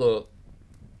lot of the,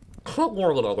 some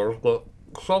more than others, but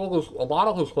a lot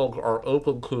of his films are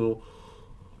open to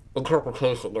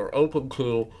interpretation. They're open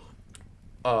to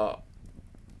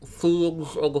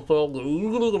themes of the film that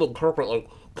you can even interpret, like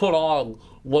put on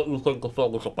what you think the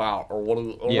film is about, or what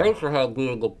Eraserhead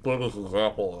being the biggest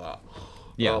example of that.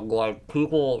 Yeah. Like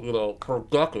people, for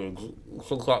decades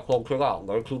since that film came out,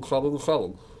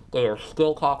 1977, they are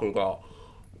still talking about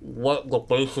what the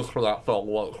basis for that film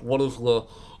was. What is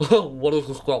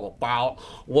this film about?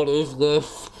 What is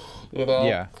this?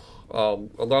 Yeah.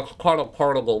 And that's kind of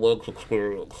part of the Lynch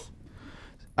experience.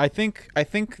 I think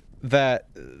that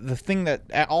the thing that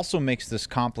also makes this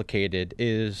complicated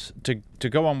is to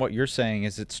go on what you're saying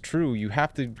is it's true. You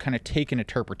have to kind of take an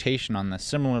interpretation on this,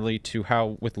 similarly to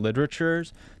how with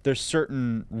literatures, there's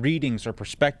certain readings or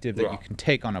perspective that you can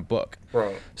take on a book.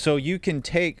 Right. So you can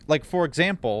take, like, for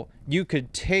example, you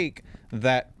could take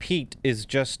that Pete is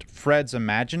just Fred's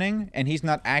imagining, and he's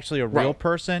not actually a real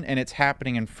person, and it's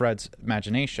happening in Fred's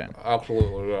imagination.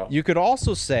 Absolutely, yeah. You could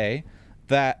also say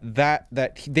that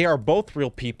they are both real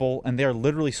people and they're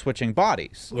literally switching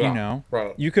bodies.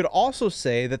 Right. You could also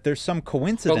say that there's some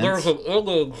coincidence. But there's an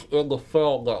image in the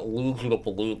film that leads you to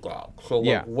believe that. So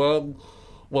like when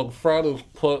Fred is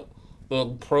put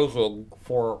in prison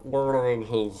for murdering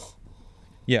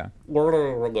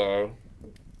Renee,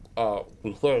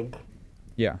 we think.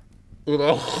 Yeah.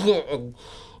 And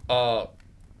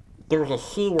there's a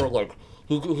scene where like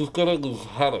he's getting these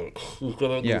headaches. He's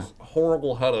getting these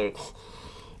horrible headaches.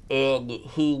 And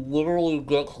he literally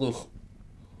gets this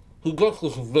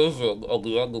vision at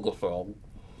the end of the film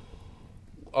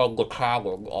of the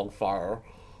cabin on fire.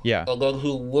 Yeah. And then he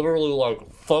literally, like,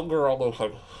 thunder almost,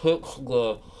 like,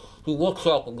 he looks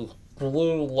up and this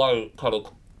blue light kind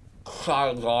of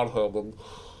shines on him, and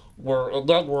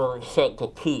then we're sent to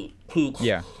Pete. Pete's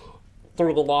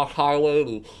through the lost highway, and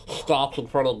he stops in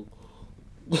front of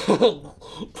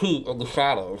Pete in the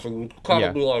shadows, and you kind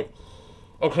of be like,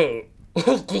 okay,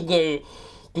 did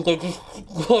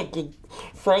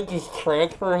Fred just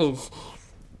transfer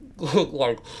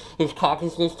like his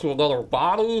consciousness to another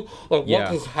body. Like, what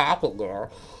Yeah. just happened there?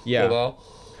 Yeah. You know?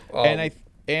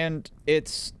 And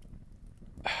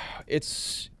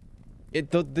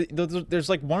there's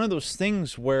like one of those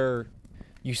things where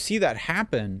you see that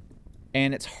happen,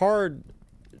 and it's hard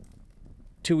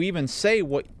to even say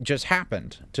what just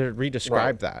happened to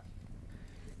re-describe that.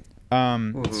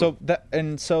 So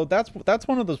that's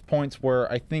one of those points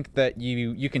where I think that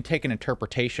you can take an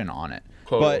interpretation on it.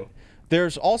 Totally. But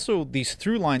there's also these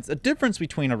through lines. A difference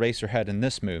between Eraserhead and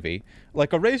this movie,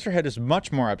 like Eraserhead is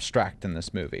much more abstract in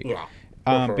this movie. Yeah.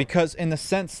 For sure. Because in the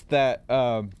sense that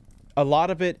a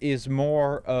lot of it is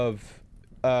more of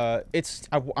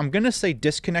I'm gonna say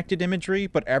disconnected imagery,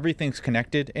 but everything's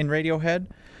connected in Radiohead.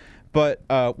 But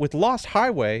with Lost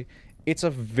Highway, it's a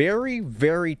very,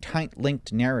 very tight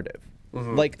linked narrative.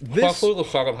 Like this, Especially the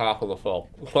second half of the film.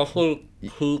 Especially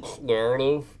Pete's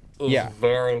narrative is Yeah.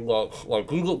 very much like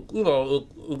it's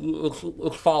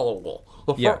followable.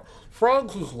 Yeah.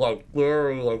 Fred's is like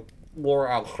very like more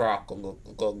abstract than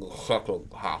the second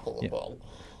half of the film.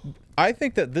 I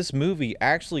think that this movie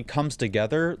actually comes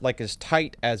together like as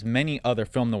tight as many other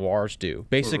film noirs do,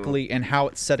 basically, in how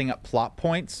it's setting up plot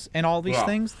points and all these Yeah.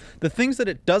 things. The things that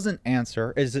it doesn't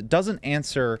answer is it doesn't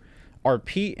answer, are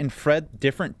Pete and Fred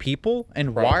different people,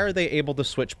 and why are they able to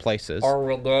switch places? Are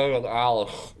Renee and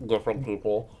Alice different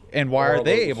people? And why Or are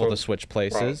they the able to same- switch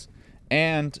places?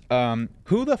 And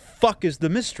who the fuck is the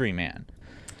mystery man?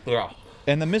 Yeah.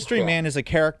 And the mystery Yeah. man is a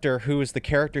character who is the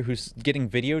character who's sending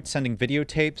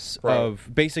videotapes Right. of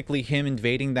basically him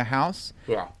invading the house.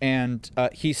 Yeah. And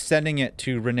he's sending it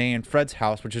to Renee and Fred's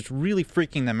house, which is really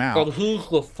freaking them out. And he's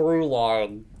the through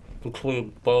line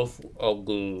between both of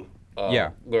the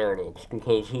Yeah. narratives,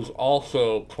 because he's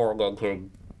also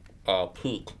tormenting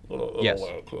Pete in a Yes.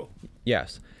 way too.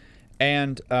 Yes.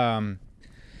 And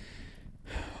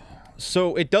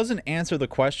so it doesn't answer the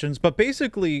questions, but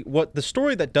basically what the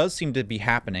story that does seem to be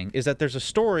happening is that there's a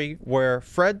story where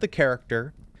Fred the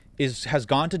character has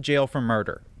gone to jail for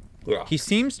murder. Yeah. He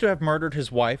seems to have murdered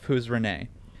his wife, who's Renee.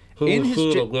 Who in was his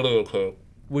seen ja- a videotape.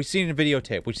 We've seen a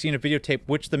videotape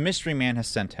which the mystery man has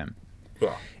sent him.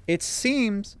 Yeah. It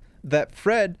seems that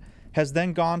Fred has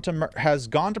then gone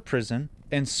to prison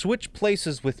and switched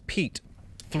places with Pete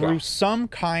through Yeah. some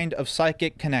kind of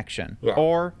psychic connection. Yeah.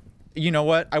 Or, you know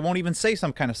what? I won't even say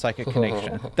some kind of psychic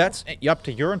connection. That's up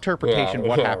to your interpretation Yeah,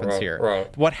 what yeah, happens right, here.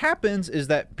 right. What happens is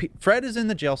that Fred is in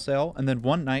the jail cell, and then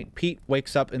one night Pete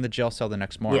wakes up in the jail cell the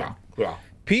next morning. Yeah. Yeah.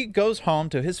 Pete goes home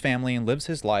to his family and lives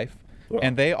his life,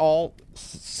 and they all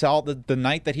saw the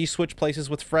night that he switched places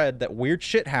with Fred that weird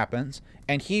shit happens,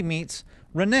 and he meets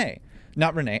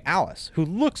Alice, who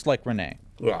looks like Renee.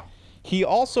 Yeah. He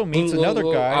also meets another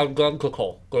guy.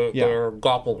 Identical. They're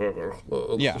doppelgangers.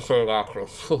 It's Yeah. the same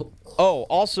actress. Oh,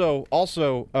 also,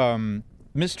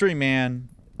 Mystery Man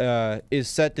is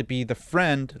said to be the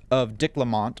friend of Dick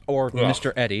Lamont, or Yeah.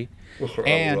 Mr. Eddie, Mr.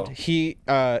 Eddie, and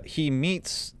yeah. he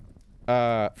meets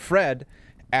Fred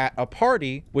at a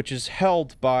party which is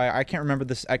held by, I can't remember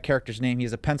this character's name. He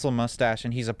has a pencil mustache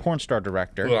and he's a porn star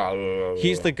director. Yeah.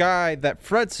 He's the guy that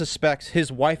Fred suspects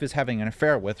his wife is having an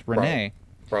affair with, Renee.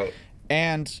 Right.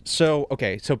 And so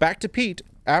back to Pete.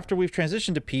 After we've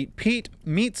transitioned to Pete, Pete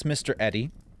meets Mr.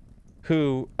 Eddie,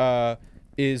 who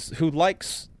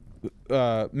likes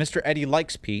Mr. Eddie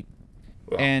likes Pete,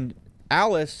 Yeah. and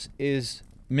Alice is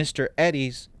Mr.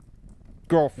 Eddie's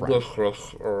girlfriend.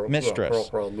 Mistress. Or, Mistress. Yeah,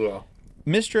 girlfriend, yeah.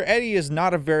 Mr. Eddie is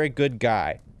not a very good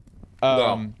guy.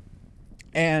 No.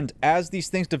 And as these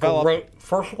things develop, Great.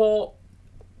 First of all,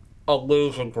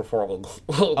 amazing performance.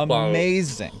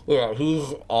 amazing. Yeah,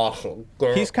 he's awesome.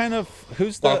 He's kind of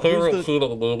My favorite scene of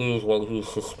the movie is when he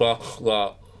suspects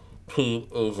that Pete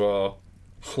is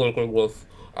sleeping with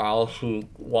Alice. He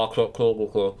walks up to him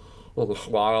with a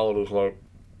smile and he's like,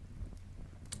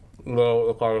 you know,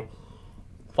 if I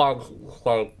find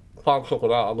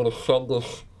something out, I'm gonna send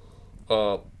this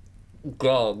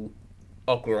gun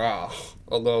up your ass.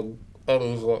 And then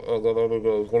Eddie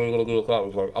goes, what are you gonna do with that?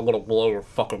 He's like, I'm gonna blow your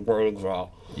fucking brains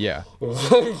out. Yeah,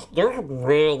 There's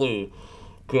really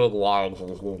good lines in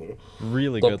this movie.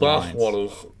 really The good best lines. one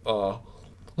is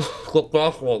the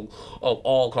best one of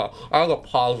all time. I had to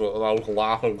pause it and I was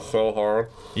laughing so hard.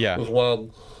 Yeah. Is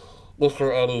when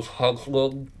Mr. Eddie's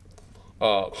henchmen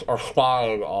are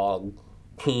spying on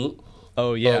Pete.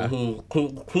 Oh yeah, And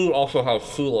Pete also has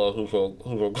Sheila, who's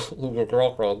a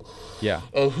girlfriend. yeah,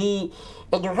 And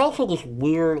there's also this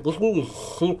movie's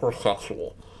super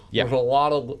sexual. Yeah. There's a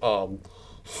lot of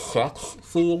sex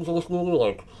themes in this movie.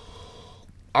 Like,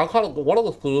 one of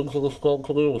the themes of this film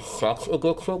to me was sex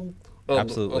addiction. And,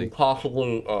 Absolutely. And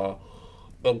possibly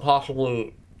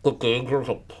the dangers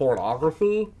of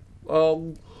pornography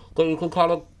that you can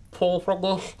kind of pull from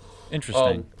this.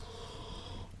 Interesting.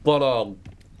 But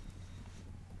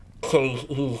so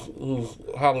he's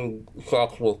having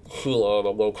sex with Sheila in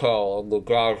a motel, and the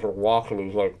guys are watching.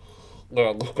 He's like,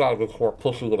 "Man, this guy gets more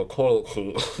pussy than a toilet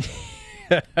seat."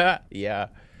 Yeah.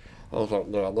 I was like,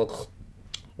 "Man,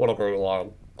 what a great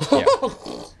line." Yeah.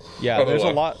 Yeah, there's a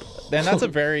Anyway. lot, and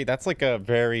that's like a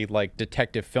very like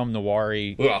detective film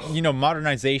noir-y, Yeah.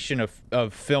 modernization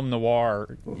of film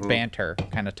noir banter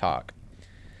kind of talk.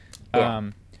 Yeah.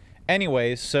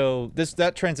 Anyways, so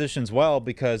that transitions well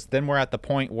because then we're at the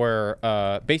point where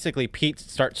basically Pete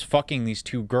starts fucking these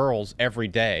two girls every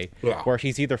day, Yeah. where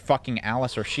he's either fucking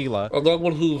Alice or Sheila. And then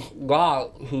when he's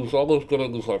not, he's almost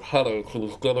getting these like headaches, and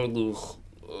he's getting these.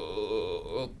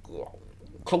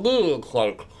 To me, it's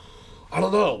like, I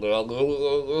don't know, man.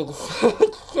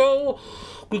 It's so,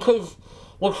 because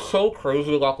what's so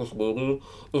crazy about this movie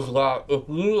is that if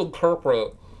you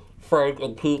interpret Frank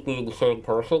and Pete being the same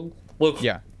person, which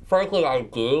Yeah. frankly I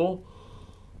do,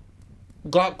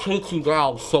 that takes you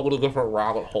down so many different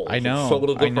rabbit holes. I know, So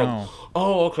many I different, know.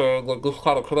 oh, okay, like this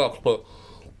kind of connects, but.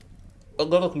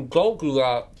 And then if you don't do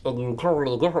that and you interpret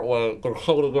it a different way, there's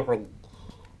so many different,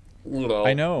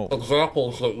 I know.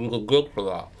 examples that you can give for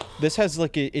that. This has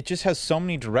like it just has so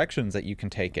many directions that you can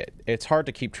take it. It's hard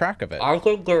to keep track of it. I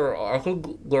think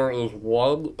there is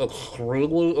one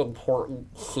extremely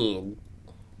important scene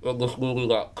in this movie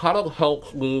that kind of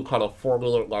helps me kind of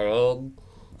formulate my own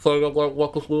thing of like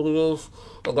what this movie is,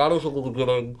 and that is in the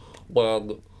beginning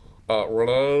when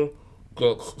Renee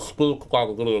gets spooked by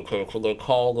the videotapes and they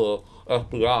call the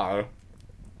FBI,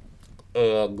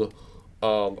 and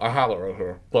I have it right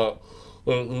here, but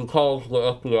he calls the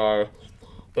FBI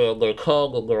and they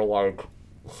come and they're like,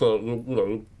 so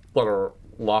you better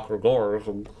lock your doors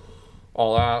and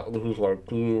all that, and he's like,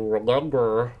 do you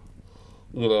remember,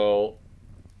 you know,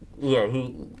 yeah,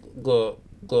 the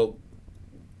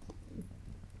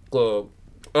the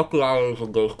FBI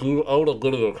agent goes, do you own a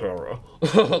video camera?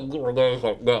 And Renee's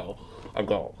like, no, I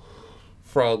don't.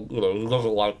 Fred, he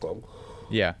doesn't like them.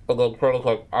 Yeah. And then Fred is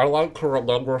like, I like to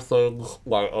remember things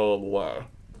my own way.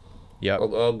 Yep.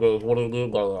 And Ed goes, what do you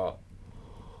mean by that?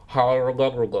 How I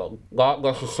remember them, not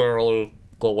necessarily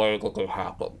the way that they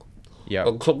happened. Yep.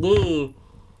 And to me,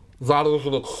 that is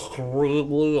an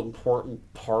extremely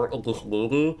important part of this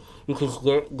movie because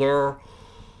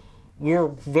you're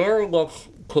very much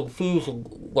confused.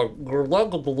 Like, you're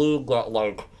led to believe that,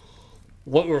 like,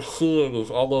 what you're seeing is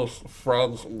almost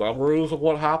Fred's memories of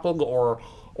what happened, or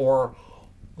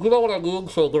you know what I mean?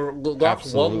 So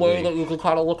that's one way Absolutely. that you can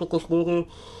kind of look at this movie.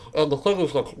 And the thing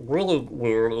is that's really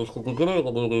weird is the beginning of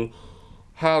the movie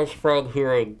has Fred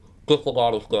hearing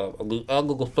Diplomat is dead, and the end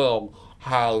of the film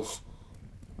has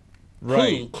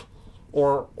Right. Pete,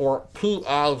 or Pete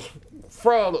as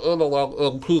Fred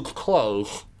in Pete's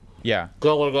clothes, Yeah.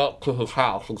 going up to his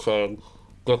house and saying,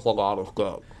 Diplomat is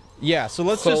dead. Yeah, so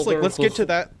let's So just like there's let's get to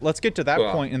this- that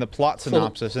Yeah. point in the plot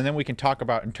synopsis, and then we can talk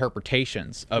about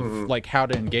interpretations of like how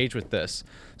to engage with this.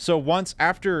 So once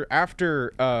after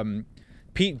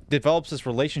Pete develops this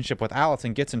relationship with Alice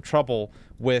and gets in trouble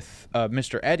with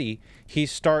Mr. Eddie, he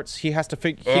has to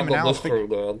figure him And and the Alice mystery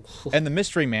man. and the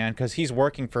mystery man, because he's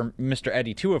working for Mr.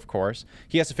 Eddie too, of course.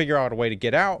 He has to figure out a way to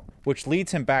get out, which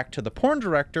leads him back to the porn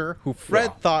director who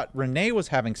Fred Yeah. thought Renee was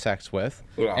having sex with,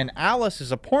 Yeah. and Alice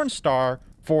is a porn star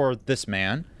for this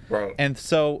man. Right. And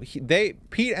so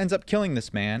Pete ends up killing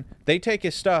this man. They take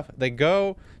his stuff. They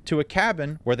go to a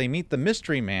cabin where they meet the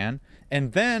mystery man,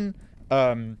 and then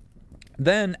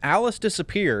Alice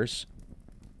disappears.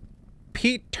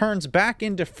 Pete turns back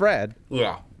into Fred.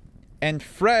 Yeah. And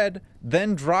Fred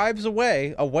then drives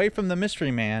away from the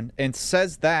mystery man, and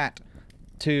goes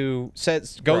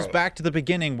Right. back to the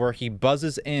beginning where he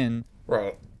buzzes in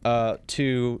Right.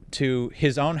 to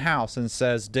his own house and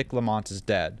says Dick Lamont is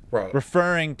dead, Right.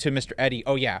 referring to Mr. Eddie.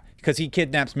 Oh yeah, because he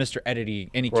kidnaps Mr. Eddie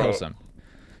and he kills Right. him.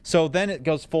 So then it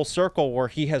goes full circle where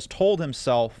he has told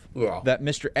himself Yeah. that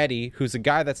Mr. Eddie, who's a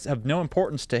guy that's of no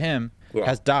importance to him, Yeah.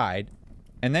 has died.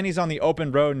 And then he's on the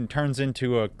open road and turns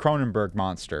into a Cronenberg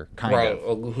monster, kind Right,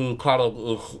 of. and he kind of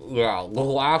is, yeah, the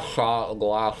last shot and the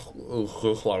last is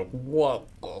just like, what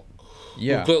the?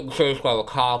 Yeah. He's getting chased by the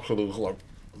cops and he's like,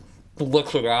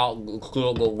 glitching out and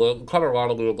stealing the lid. Kind of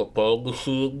reminded me of the Bone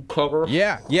Machine cover.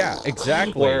 Yeah,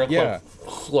 exactly. Where it's Yeah.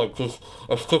 like just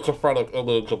a schizophrenic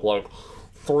image of like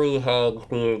three heads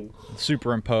being,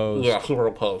 Superimposed. yeah,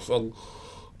 superimposed. And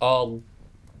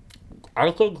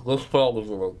I think this film is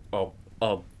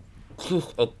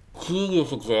just a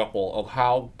genius example of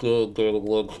how good David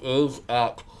Lynch is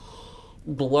at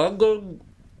blending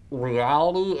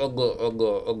reality and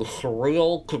the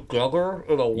surreal together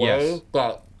in a way Yes.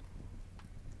 that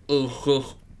is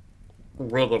just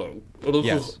riveting. It is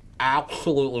Yes. just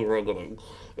absolutely riveting.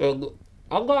 And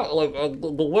I'm not like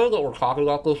the way that we're talking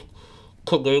about this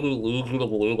could maybe lead you to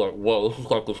believe like, whoa, this is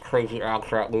like this crazy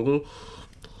abstract movie.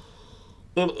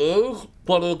 It is,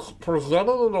 but it's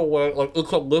presented in a way like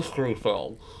it's a mystery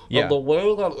film, and Yeah. the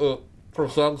way that it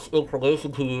presents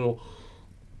information to you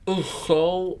is it's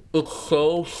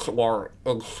so smart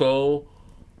and so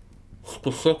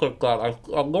specific that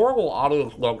a normal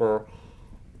audience member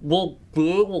will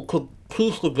be able to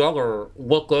piece together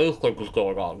what they think is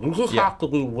going on. You just Yeah. have to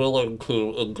be willing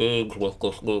to engage with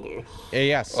this movie.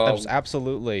 Yes, Um,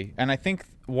 absolutely. And I think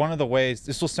one of the ways,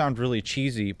 this will sound really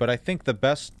cheesy, but I think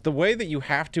the way that you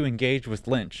have to engage with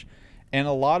Lynch, and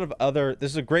a lot of other,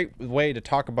 this is a great way to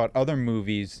talk about other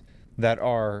movies that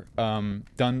are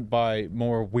done by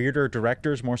more weirder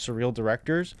directors, more surreal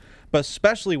directors, but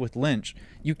especially with Lynch,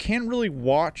 you can't really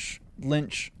watch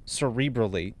Lynch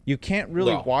cerebrally. You can't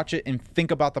really No. watch it and think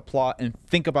about the plot and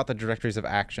think about the directories of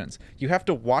actions. You have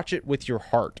to watch it with your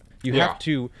heart. You Yeah. have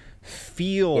to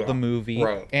feel Yeah. the movie,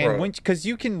 Right, and right. because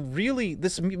you can really,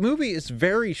 movie is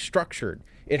very structured.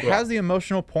 It Yeah. has the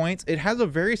emotional points. It has a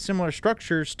very similar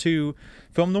structures to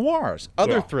film noirs,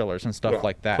 other Yeah. thrillers and stuff Yeah,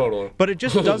 like that. totally. But it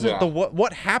just doesn't. Yeah. The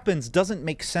what happens doesn't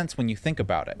make sense when you think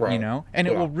about it. You Right. know, and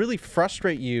it Yeah. will really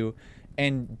frustrate you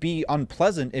and be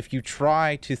unpleasant if you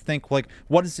try to think like,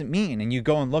 what does it mean? And you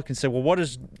go and look and say, well, what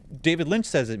does David Lynch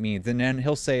says it means? And then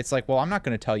he'll say it's like, well, I'm not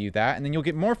going to tell you that, and then you'll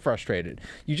get more frustrated.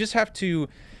 You just have to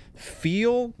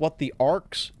feel what the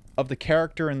arcs of the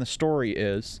character in the story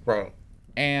is, Right.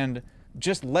 and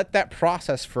just let that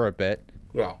process for a bit,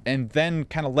 Yeah. and then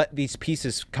kind of let these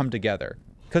pieces come together,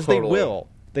 because Totally. they will.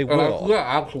 They And will. yeah,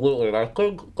 absolutely. And I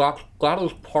think that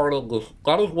is part of this.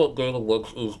 That is what David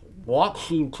Lynch is wants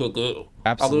you to do.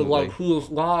 Absolutely. I mean, like he is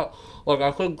not like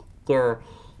I think there are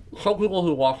some people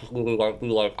who watch this movie like be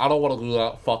like, I don't want to do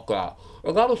that. Fuck that.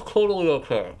 And that is totally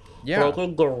okay. Yeah. But I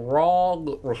think the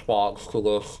wrong response to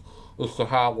this is to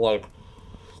have like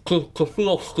to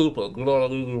feel stupid. You know what I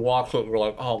mean? You watch it and you're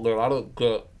like, oh man, I didn't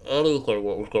get anything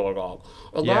what was going on.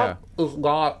 And Yeah. that is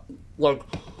not like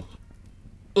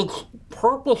it's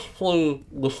purposefully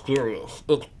mysterious.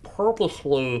 It's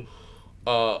purposefully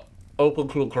open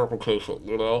to interpretation,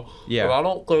 you know? Yeah. And I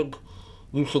don't think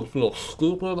you should feel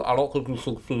stupid. I don't think you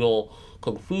should feel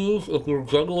confused. If you're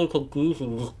genuinely confused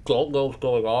and you just don't know what's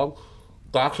going on,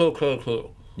 that's okay too.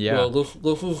 Yeah. You know,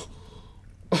 this is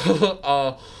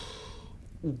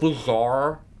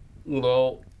bizarre, you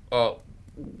know,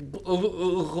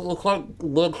 it's like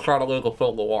Lynch trying to make a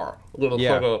film noir. You know, it's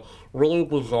Yeah. like a really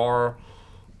bizarre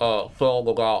film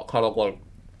about kind of like,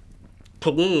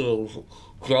 to me, it was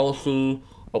jealousy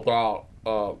about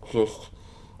just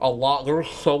a lot. There's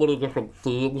so many different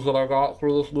themes that I got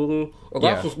through this movie, and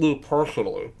that's Yeah. just me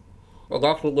personally. And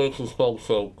that's what makes this film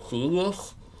so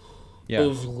genius, Yeah.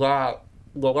 is that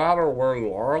no matter where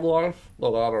you are in life,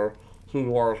 no matter who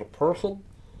you are as a person,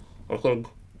 I think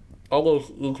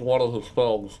almost each one of his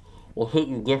films will hit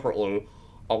you differently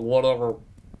on whatever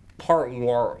part you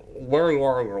are, where you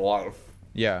are in your life,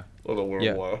 Yeah. in a weird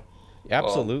Yeah. way.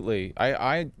 Absolutely.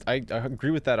 I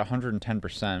agree with that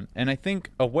 110%. And I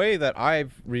think a way that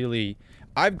I've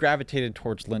gravitated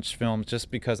towards Lynch films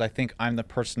just because I think I'm the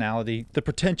personality, the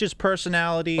pretentious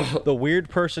personality, the weird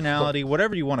personality,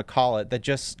 whatever you want to call it, that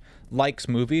just likes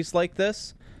movies like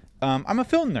this. I'm a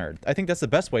film nerd. I think that's the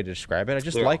best way to describe it. I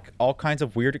just Yeah. like all kinds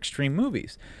of weird extreme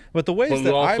movies. But the ways But that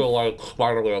you I've also like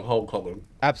Spider-Man Homecoming.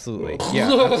 Absolutely.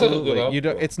 Yeah, absolutely. You know? You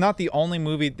don't, it's not the only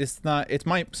movie. Some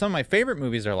of my favorite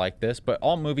movies are like this, but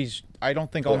all movies, I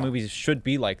don't think all Yeah. movies should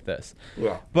be like this.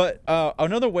 Yeah. But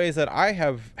another way is that I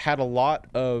have had a lot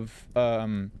of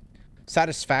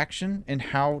satisfaction in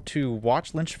how to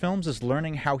watch Lynch films is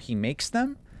learning how he makes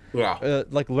them. Yeah.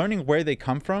 Like learning where they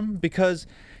come from, because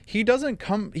he doesn't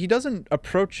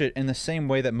approach it in the same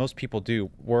way that most people do,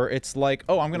 where it's like,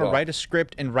 oh, I'm gonna Yeah. write a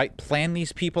script and plan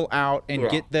these people out and Yeah.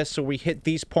 get this so we hit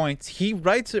these points. He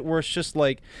writes it where it's just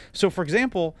like, so for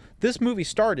example, this movie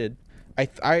started,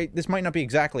 this might not be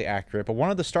exactly accurate, but one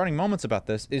of the starting moments about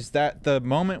this is that the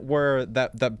moment where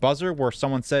that buzzer where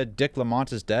someone said Dick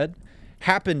Lamont is dead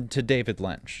happened to David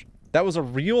Lynch. That was a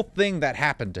real thing that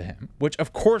happened to him, which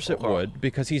of course it would,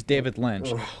 because he's David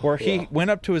Lynch, where he Yeah.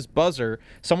 went up to his buzzer,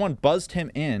 someone buzzed him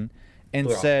in and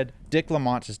Yeah. said, Dick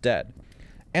Lamont is dead.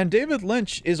 And David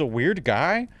Lynch is a weird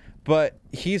guy, but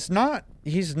he's not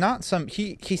some,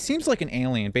 he seems like an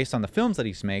alien based on the films that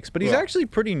he makes, but he's Yeah. actually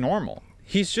pretty normal.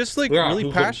 He's just like Yeah,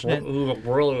 really passionate He's a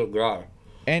brilliant guy.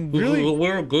 and He's a really,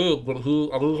 weird dude, but he's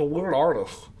a weird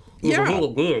artist. He's a Yeah.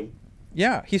 human being.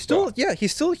 Yeah, he's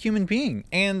still a human being,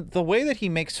 and the way that he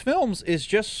makes films is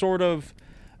just sort of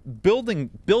building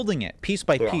it piece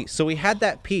by Yeah. piece. So he had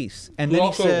that piece, and He then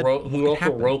also he said, wrote, he "What also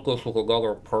happened?" wrote this with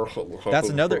another person. Which I That's think is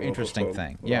another pretty interesting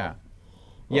thing. Yeah.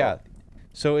 Yeah.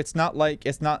 So it's not like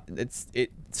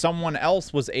someone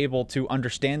else was able to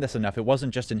understand this enough. It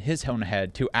wasn't just in his own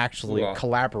head to actually Yeah.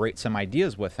 collaborate some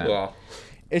ideas with him. Yeah.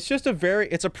 It's just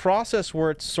it's a process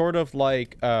where it's sort of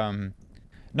like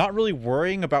not really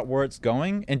worrying about where it's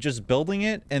going and just building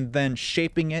it and then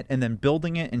shaping it and then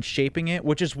building it and shaping it,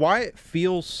 which is why it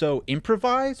feels so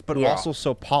improvised but Yeah. also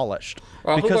so polished,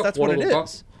 I think because that's what one it of the-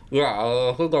 is. Yeah,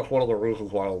 I think that's one of the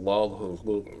reasons why I love his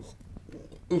movies.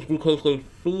 It's because they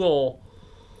feel.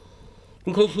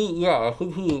 Because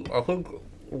I think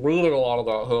reading a lot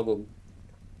about him and,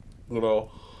 you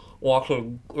know,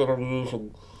 watching interviews,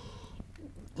 and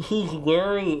he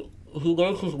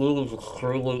makes his movies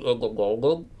extremely in the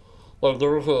moment. Like,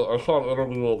 I saw an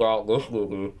interview about this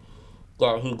movie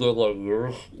that he did, like,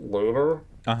 years later,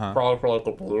 Uh-huh. probably for, like,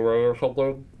 a Blu-ray or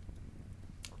something.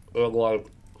 And, like,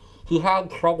 he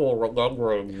had trouble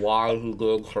remembering why he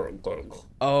did certain things.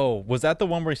 Oh, was that the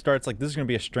one where he starts like, this is going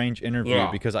to be a strange interview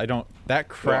Yeah. because that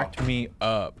cracked me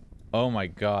up. Oh my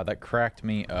God, that cracked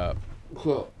me up.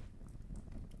 So,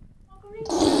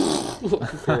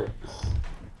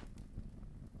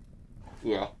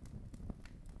 yeah.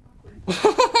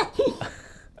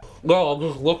 No, I'm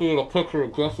just looking at a picture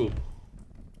of Jesse.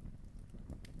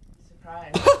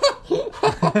 Surprise.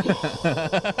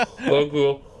 Thank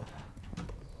you.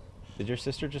 Did your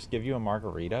sister just give you a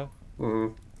margarita?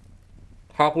 Mm-hmm.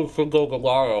 Happy Cinco de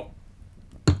Mayo.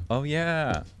 Oh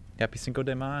yeah. Happy Cinco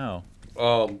de Mayo.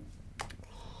 Oh,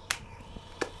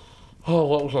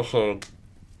 what was I saying?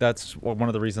 That's one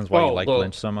of the reasons why you Oh, like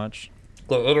Lynch so much.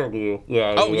 The interview.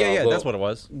 Yeah. Oh yeah, that's what it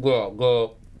was.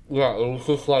 Yeah, it was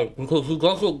just like, because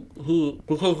because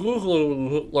usually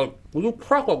when you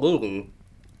prep a movie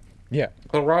Yeah.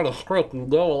 and write a script, you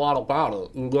know a lot about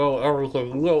it. You know everything.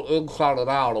 You know inside and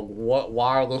out of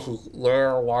why this is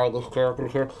there, why this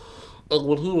character's here. And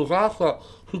when he was asked that,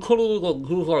 he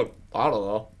was like, I don't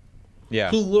know. Yeah.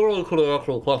 He literally couldn't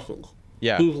answer the questions.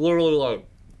 Yeah. He was literally like,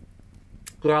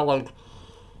 like,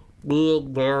 me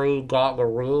and Mary got in a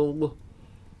room,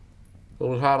 and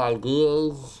we had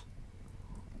ideas,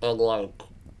 and, like,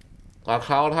 that's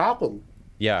how it happened.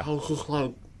 Yeah. I was just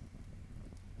like,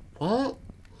 what?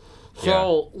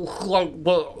 So, like,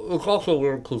 but it's also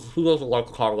weird because he doesn't like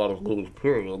to talk about his movies,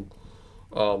 period.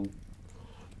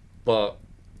 But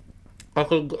I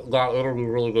think that interview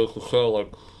really goes to show,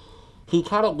 like, he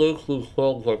kind of makes these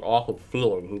films, like, off of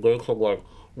feeling. He makes them, like,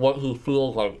 what he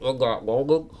feels like in that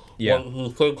moment, Yeah. what he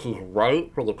thinks is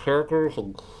right for the characters,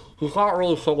 and he's not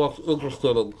really so much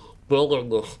interested in building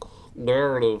this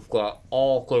narrative that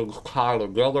all things tie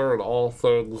together and all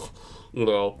things, you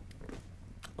know,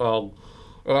 and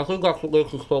I think that's what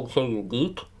makes this film so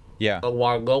unique, Yeah. and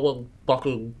why no one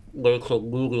fucking makes a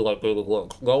movie like David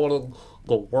Lynch. No one in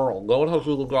the world, no one has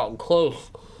even gotten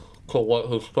close to what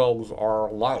his films are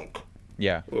like,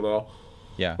 Yeah. you know?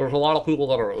 Yeah. There's a lot of people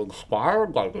that are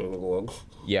inspired by David Lynch,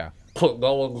 Yeah. but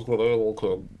no one's been able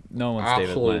to No one's David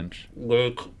actually Lynch.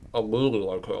 make a movie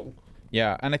like him.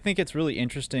 Yeah, and I think it's really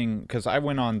interesting because I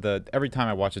went on every time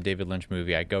I watch a David Lynch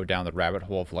movie, I go down the rabbit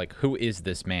hole of like, who is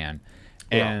this man?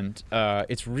 Yeah. And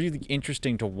it's really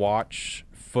interesting to watch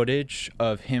footage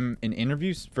of him in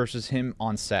interviews versus him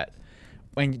on set.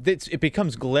 And it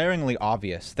becomes glaringly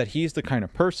obvious that he's the kind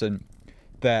of person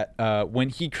that when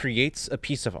he creates a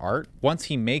piece of art, once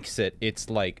he makes it, it's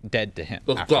like dead to him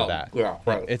It's after done. that. Yeah,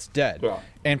 Like, right. it's dead. Yeah.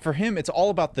 And for him, it's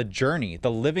all about the journey, the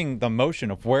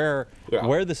motion of where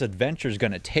this adventure is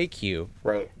going to take you,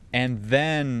 Right. and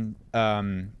then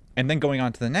going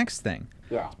on to the next thing.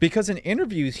 Yeah. Because in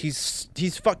interviews,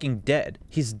 he's fucking dead.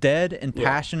 He's dead and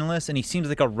passionless, and he seems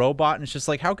like a robot. And it's just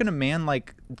like, how can a man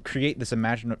like create this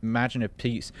imaginative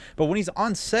piece? But when he's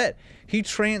on set, he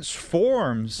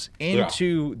transforms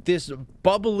into this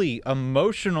bubbly,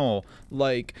 emotional,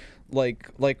 like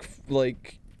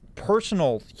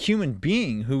personal human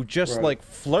being who just like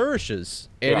flourishes.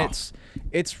 And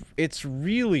it's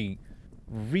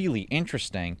really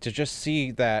interesting to just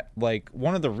see that, like,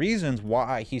 one of the reasons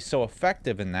why he's so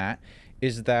effective in that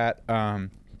is that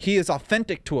he is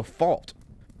authentic to a fault,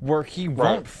 where he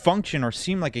won't function or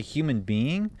seem like a human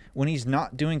being when he's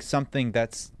not doing something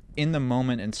that's in the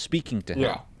moment and speaking to him.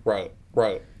 Yeah, right.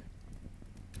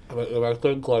 And I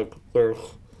think, like, there's...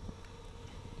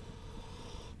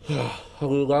 I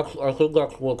think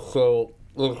that's what's so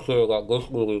interesting about this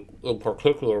movie in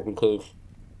particular, because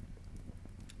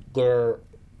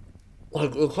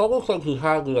like it's almost like he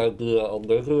had the idea of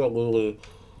making a movie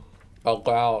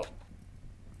about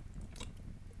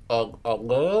a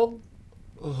man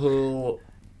who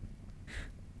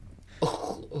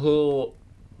who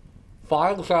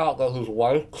finds out that his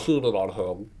wife cheated on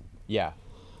him, Yeah.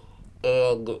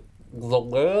 and the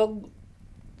man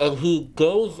and he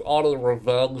goes on a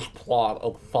revenge plot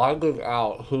of finding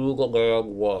out who the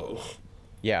man was.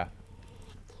 Yeah.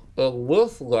 And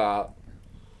with that,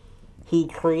 he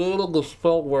created this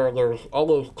film where there's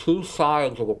almost two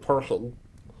sides of a person.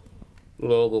 You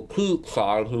know, the Pete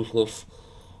side, who's this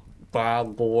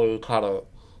bad boy kind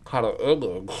of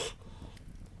image,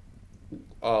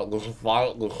 this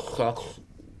violent, this sex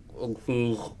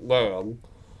infused man,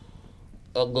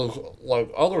 and this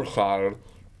like other side,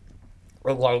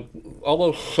 and like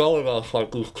almost showing us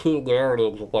like these two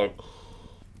narratives of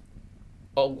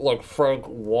like Frank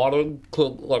wanting to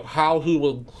like how he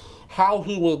would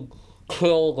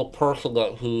kill the person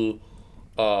that he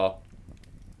uh,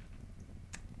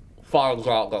 finds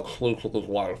out that sleeps with his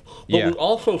wife. But Yeah. we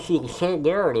also see the same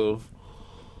narrative.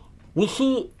 We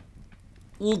see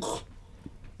each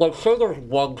like say there's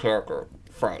one character,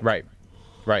 Frank, Right.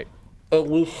 Right. and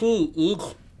we see each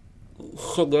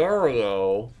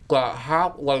scenario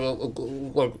that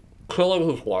like killing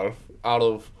his wife out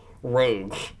of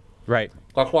rage. Right.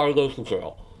 That's why he goes to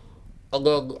jail. And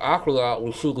then after that,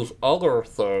 we see this other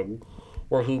thing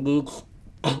where he meets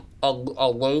a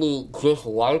lady just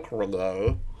like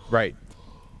Renee Right.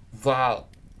 that,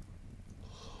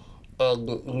 and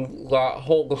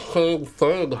the same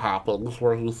thing happens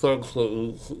where he thinks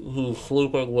that he's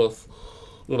sleeping with,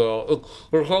 you know,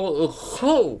 it's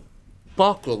so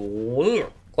fucking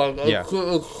weird. Like, Yeah.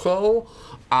 it's so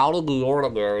out of the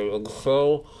ordinary, and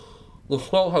so, the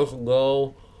show has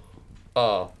no,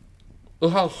 it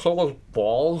has so much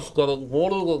balls that it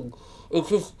won't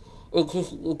even,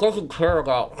 it doesn't care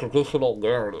about traditional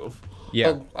narrative. Yeah.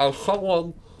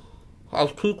 And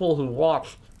as people who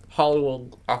watch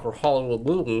Hollywood after Hollywood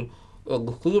movie in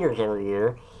the theaters every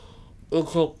year,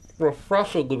 it's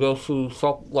refreshing to go see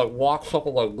watch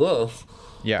something like this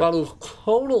Yeah. that is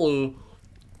totally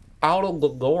out of the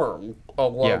norm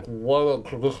of Yeah. what a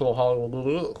traditional Hollywood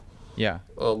movie is. Yeah.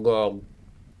 And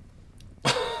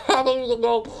I don't even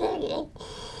know what to say.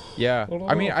 Yeah. don't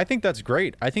I mean, know. I think that's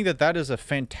great. I think that is a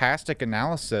fantastic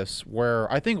analysis where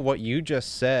I think what you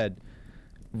just said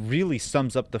really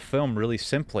sums up the film really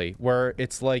simply, where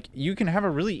it's like you can have a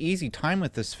really easy time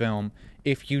with this film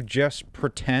if you just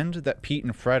pretend that Pete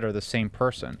and Fred are the same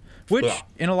person, which Yeah.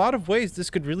 in a lot of ways this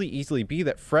could really easily be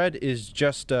that Fred is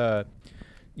just a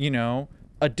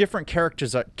different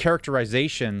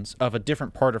characterizations of a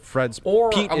different part of Fred's Or,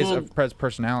 Pete I is mean- of Fred's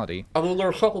personality. I mean,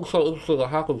 there's something so interesting that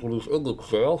happens when he's in the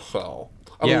jail cell.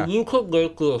 I Yeah. mean, you could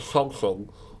make the assumption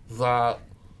that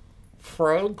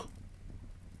Frank,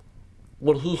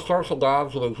 when he starts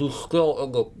imagining, he's still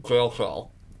in the jail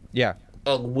cell, Yeah.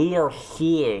 and we are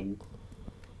seeing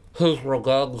his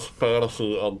revenge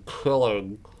fantasy of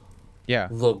killing Yeah.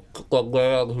 the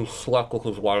man who slept with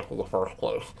his wife in the first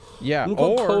place. Yeah, You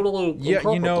could totally yeah,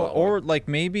 interpret that way. or like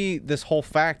maybe this whole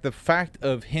the fact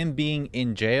of him being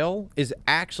in jail is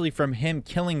actually from him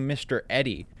killing Mr.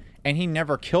 Eddie, and he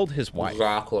never killed his wife.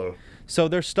 Exactly. So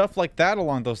there's stuff like that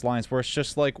along those lines where it's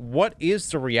just like, what is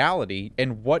the reality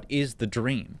and what is the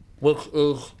dream? Which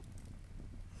is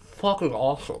fucking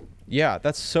awesome. Yeah,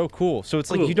 that's so cool. So it's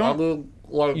like Dude, you don't I mean,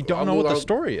 like, you don't I know mean, what the I-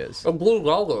 story is. And Blue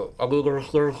Velvet, I mean,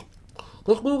 there's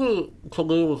this movie to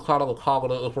me was kind of a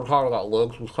combination. If we're talking about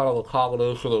Lynch, was kind of a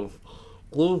combination of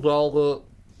Blue Velvet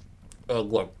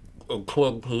and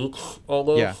Twin Peaks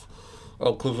almost. Yeah.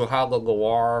 Because it had the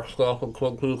noir stuff in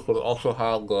Twin Peaks, but it also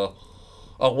had the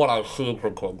what I've seen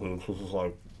from Twin Peaks, which is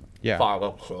like Yeah. 5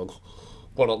 episodes,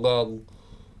 but it then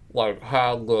like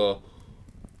had the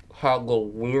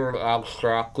weird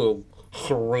abstracted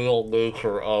surreal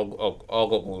nature of a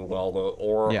Blue Velvet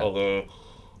or Yeah. of a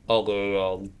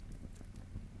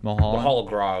Mulholland. Mulholland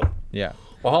Drive. Yeah.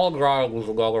 Mulholland Drive was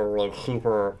another like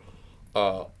super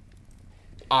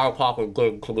eye-popping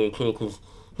thing to me too, because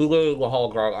he made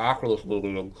Mulholland Drive after this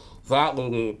movie, and that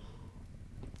movie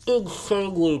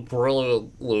insanely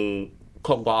brilliantly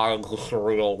combines the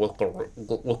surreal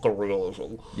with the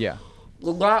realism. Yeah.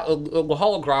 That and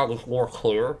Mulholland Drive is more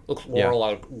clear. It's more Yeah.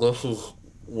 like this is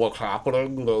what's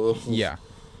happening. You know, this is. Yeah.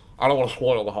 I don't want to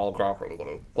spoil Mulholland Drive for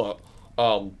anybody, but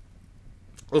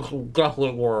it's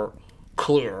definitely more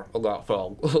clear in that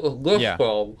film. This Yeah.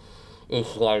 film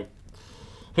is like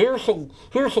here's some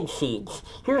scenes,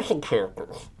 here's some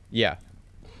characters, Yeah.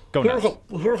 Go here's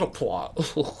nuts. a plot.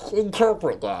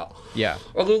 Interpret that. Yeah.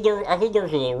 I think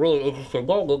there's a really interesting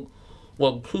moment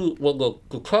when the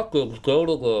detectives go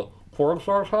to the porn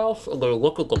star's house and they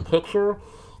look at the picture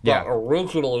that Yeah.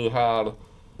 originally had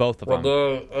Both of them.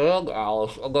 Renee and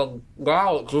Alice, and then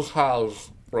now it just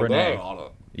has Renee Renee. on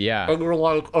it. Yeah. And you're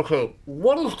like, okay,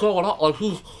 what is going on? Like,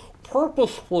 he's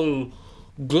purposefully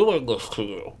doing this to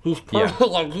you. Yeah.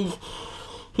 Like,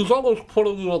 he's almost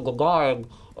putting you in the mind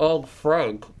of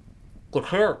Frank, the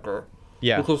character.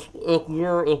 Yeah. Because if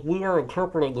we are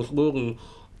interpreting this movie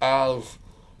as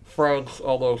Frank's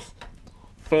almost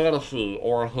fantasy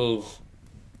or his,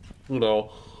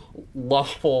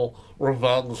 lustful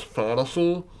revenge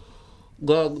fantasy,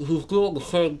 then he's doing the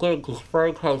same thing because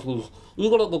Frank has these,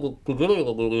 even at the beginning of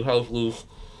the movie, has these,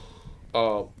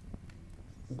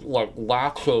 like,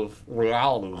 lacks of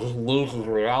reality, just loses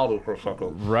reality for a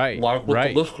second. Right, Like with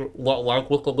right. like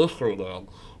with the mystery man.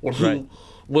 Right.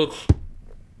 Which,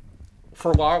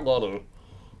 for my money,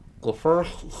 the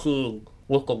first scene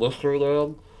with the mystery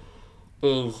man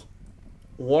is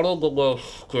one of the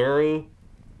most scary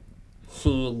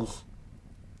scenes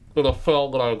in a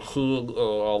film that I've seen in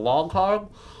a long time.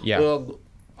 Yeah. And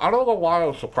I don't know why I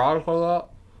was surprised by that,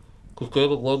 because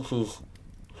David Lynch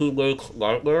he makes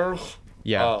nightmares.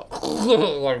 Yeah.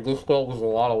 Like, this film is in a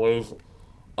lot of ways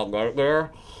a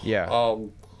nightmare. Yeah.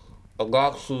 And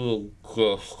that scene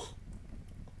just,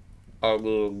 I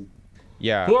mean,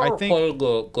 Yeah. whoever I think. played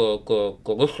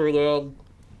the mystery man,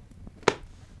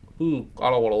 I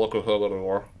don't want to look at him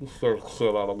anymore. He scares the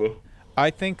shit out of me. I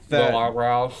think No that.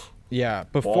 eyebrows, Yeah.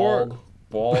 Before.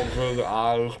 bulging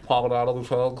eyes popping out of his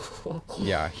head.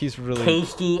 Yeah. He's really.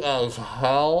 Tasty as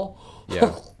hell.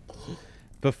 Yeah.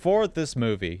 Before this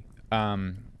movie,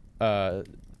 Fire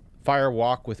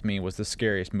Walk with Me was the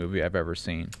scariest movie I've ever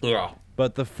seen. Yeah.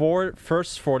 But the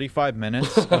first 45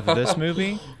 minutes of this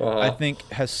movie, I think,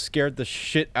 has scared the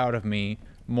shit out of me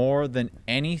more than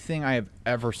anything I have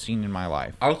ever seen in my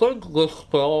life. I think the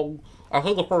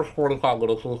first 45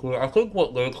 minutes of this movie, I think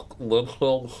what makes Lynch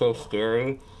films so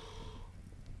scary,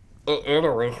 and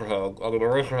Eraserhead,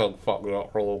 Eraserhead fucked me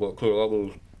up for a little bit too. That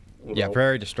was, Yeah,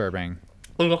 very disturbing.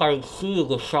 If I see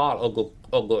the shot of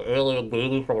the alien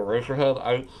baby from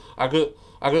Eraserhead, I get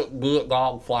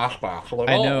Vietnam flashbacks. I'm like,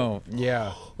 I know,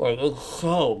 yeah. Like, it's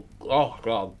so, oh my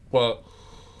god.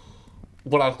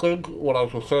 But I think what I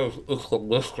was gonna say is it's the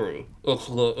mystery. It's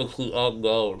the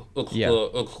unknown.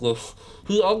 It's this.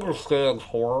 He understands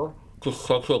horror to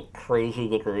such a crazy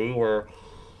degree where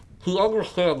he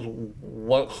understands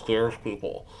what scares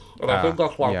people, and I think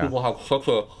that's why people have such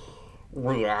a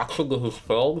reaction to his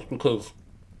films, because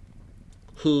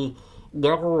he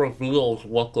never reveals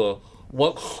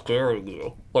what's scaring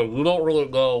you. Like, you don't really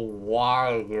know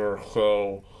why you're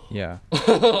so. Yeah.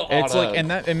 It's like, edge. and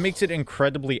that it makes it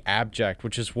incredibly abject,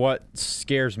 which is what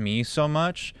scares me so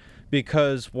much,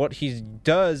 because what he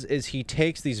does is he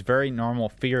takes these very normal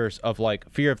fears of, like,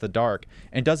 fear of the dark,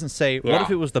 and doesn't say, what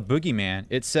if it was the boogeyman?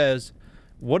 It says,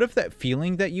 what if that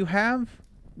feeling that you have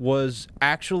was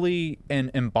actually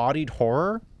an embodied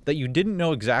horror that you didn't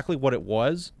know exactly what it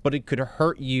was, but it could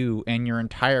hurt you and your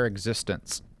entire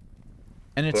existence?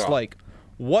 And it's like,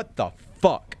 what the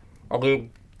fuck? I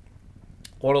mean,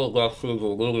 one of the best scenes of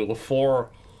the movie, before,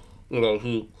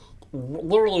 literally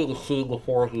the scene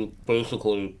before he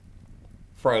basically,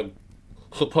 Fred,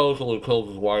 supposedly kills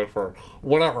his wife or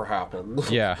whatever happened.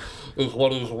 Yeah. Is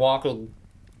when he's walking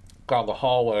down the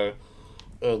hallway,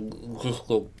 and just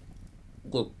the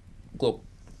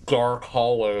dark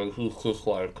hallway, and he's just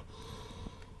like,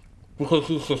 because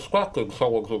he's suspecting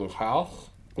someone's in his house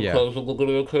because of the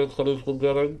video kids that he's been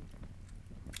getting.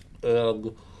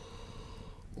 And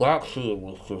that scene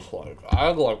was just like, I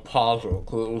had to like pause it,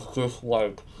 because it was just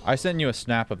like. I sent you a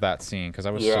snap of that scene because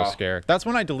I was so scared. That's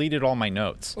when I deleted all my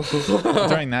notes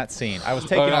during that scene. I was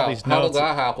taking all these notes. How did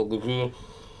that happen? Did you?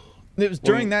 It was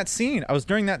during that scene. I was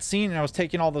during that scene and I was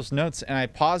taking all those notes and I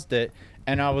paused it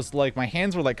and I was like, my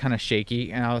hands were like kind of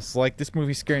shaky and I was like, this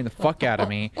movie's scaring the fuck out of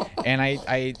me. And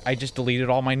I just deleted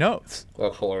all my notes.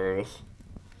 That's hilarious.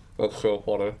 That's so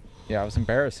funny. Yeah, it was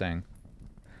embarrassing.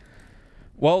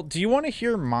 Well, do you want to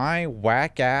hear my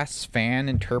whack-ass fan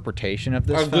interpretation of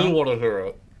this film? I do want to hear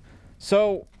it.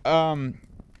 So, all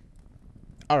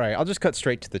right, I'll just cut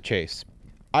straight to the chase.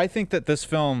 I think that this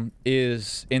film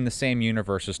is in the same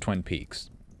universe as Twin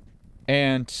Peaks.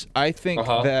 And I think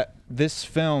that this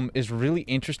film is really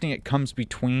interesting. It comes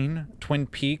between Twin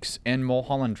Peaks and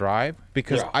Mulholland Drive,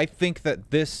 because I think that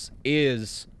this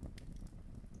is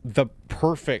the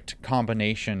perfect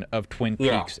combination of Twin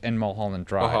Peaks and Mulholland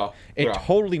Drive. It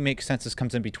totally makes sense this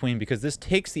comes in between, because this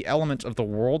takes the elements of the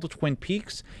world of Twin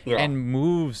Peaks and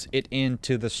moves it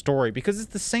into the story, because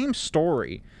it's the same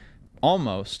story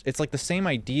almost. It's like the same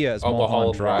idea as Oh,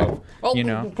 Mulholland Drive, Oh, you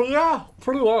know? Yeah,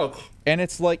 pretty much. And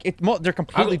it's like, they're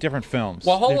completely different films.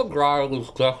 Mulholland Drive is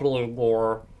definitely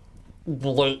more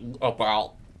blatant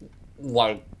about,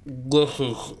 like, this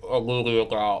is a movie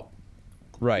about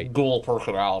Right. dual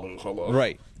personalities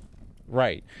almost.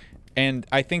 Right. And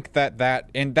I think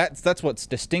that's what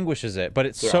distinguishes it, but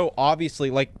it's so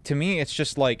obviously, like, to me, it's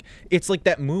just like, it's like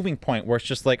that moving point where it's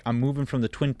just like, I'm moving from the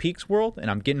Twin Peaks world and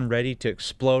I'm getting ready to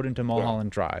explode into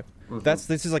Mulholland Drive. This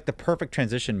is like the perfect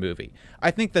transition movie.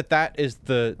 I think that is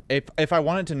if I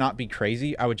wanted to not be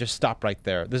crazy, I would just stop right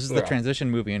there. This is the transition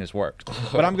movie and it's worked.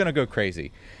 But I'm gonna go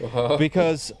crazy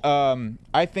because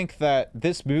I think that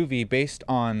this movie, based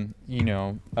on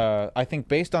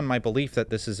based on my belief that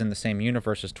this is in the same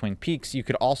universe as Twin Peaks, you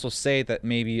could also say that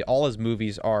maybe all his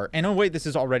movies are. And in a way, this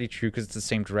is already true because it's the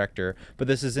same director. But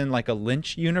this is in like a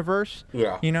Lynch universe.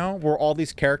 Yeah. You know, where all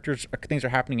these things are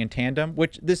happening in tandem,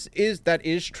 which that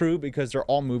is true because they're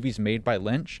all movies made by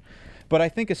Lynch. But I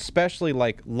think especially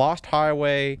like Lost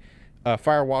Highway,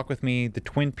 Fire Walk with Me, the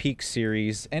Twin Peaks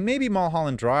series, and maybe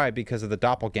Mulholland Drive because of the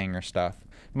doppelganger stuff,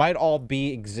 might all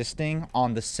be existing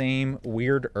on the same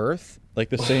weird Earth, like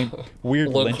the same weird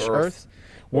Lynch Earth,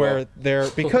 where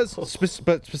they're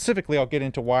but specifically I'll get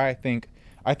into why I think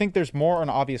there's more an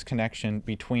obvious connection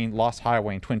between Lost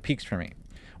Highway and Twin Peaks for me.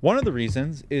 One of the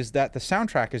reasons is that the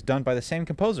soundtrack is done by the same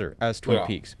composer as Twin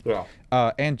Peaks,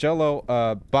 Angelo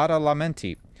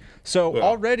Badalamenti. So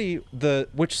already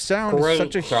which sound is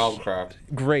such a soundtrack.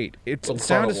 Great.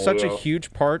 Sound is such a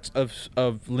huge part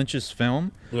of Lynch's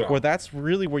film, where that's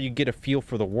really where you get a feel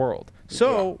for the world.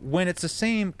 So when it's the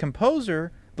same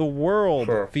composer, the world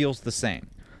feels the same.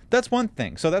 That's one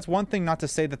thing. So that's one thing, not to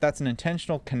say that that's an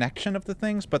intentional connection of the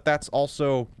things, but that's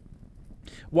also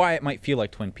why it might feel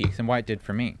like Twin Peaks and why it did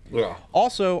for me. Yeah.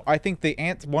 Also, I think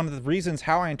one of the reasons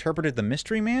how I interpreted the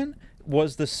Mystery Man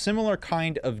was the similar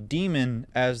kind of demon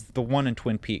as the one in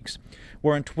Twin Peaks.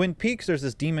 Where in Twin Peaks, there's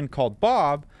this demon called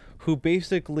Bob who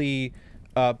basically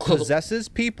possesses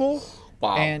people.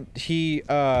 Wow. And he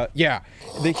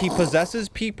possesses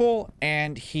people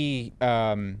and he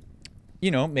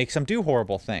makes them do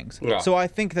horrible things. Yeah. So I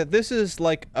think that this is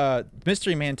like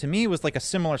Mystery Man to me was like a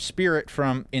similar spirit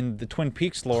from in the Twin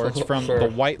Peaks lore. It's from the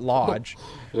White Lodge,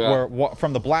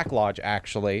 from the Black Lodge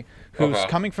actually, who's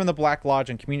coming from the Black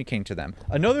Lodge and communicating to them.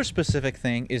 Another specific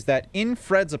thing is that in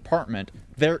Fred's apartment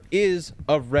there is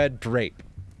a red drape.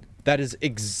 That is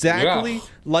exactly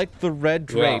like the red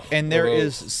drape, and there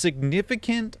is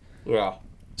significant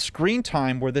screen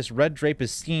time where this red drape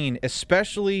is seen,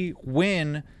 especially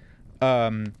when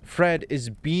Fred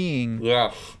is being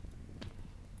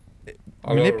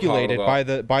manipulated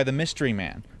by the Mystery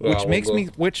Man, which makes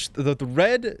the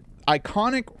red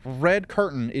iconic red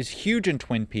curtain is huge in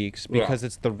Twin Peaks because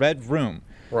it's the red room.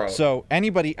 Right. So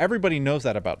everybody knows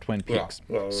that about Twin Peaks.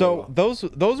 So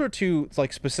those are two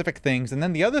like specific things, and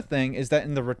then the other thing is that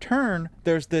in The Return,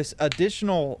 there's this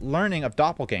additional learning of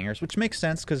doppelgangers, which makes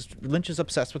sense because Lynch is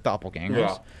obsessed with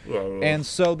doppelgangers. And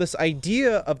so this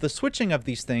idea of the switching of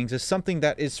these things is something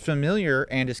that is familiar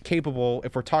and is capable.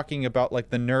 If we're talking about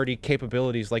like the nerdy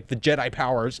capabilities, like the Jedi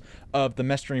powers of the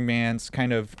Mystery Man's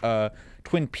kind of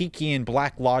Twin Peakian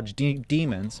Black Lodge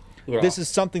demons. This is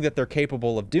something that they're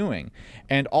capable of doing.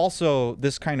 And also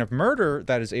this kind of murder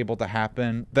that is able to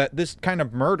happen, this kind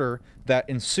of murder that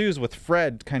ensues with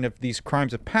Fred, kind of these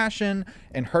crimes of passion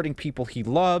and hurting people he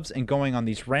loves and going on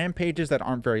these rampages that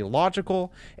aren't very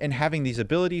logical and having these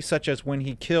abilities, such as when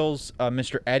he kills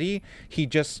Mr. Eddie, he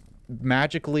just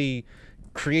magically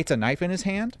creates a knife in his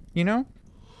hand,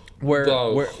 where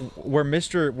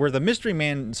the Mystery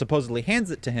Man supposedly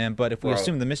hands it to him, but if we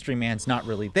assume the Mystery Man's not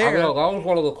really there. I know, that was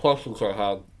one of the questions I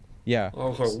had. Yeah. I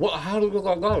was like, how do you get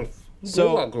that knife?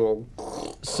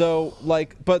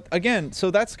 But again,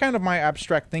 so that's kind of my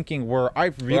abstract thinking where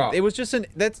it was just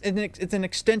it's an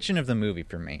extension of the movie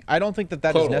for me. I don't think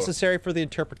that is necessary for the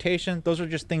interpretation. Those are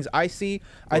just things I see.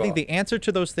 I think the answer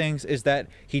to those things is that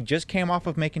he just came off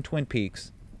of making Twin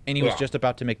Peaks. And he was just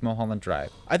about to make Mulholland Drive.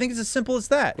 I think it's as simple as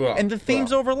that. And the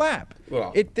themes overlap.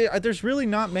 There's really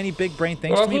not many big brain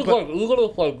things to me. But you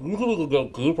can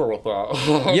go deeper with that.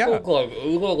 I think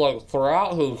even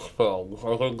throughout his films,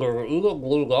 I think there even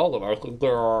Blue Velvet. I think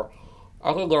there are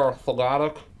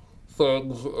thematic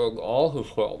things in all his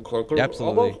films.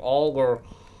 Absolutely. Almost all their,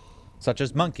 such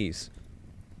as monkeys.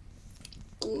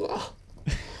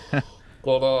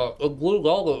 But in Blue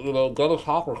Velvet, Dennis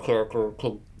Hopper's character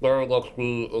could very much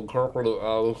be interpreted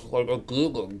as like a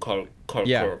demon type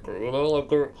character.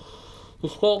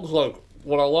 His films,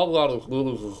 what I love about his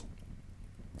movies is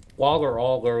while they're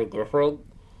all very different,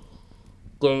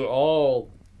 they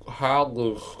all have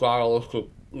these stylistic,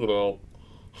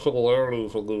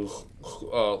 similarities and these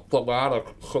thematic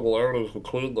similarities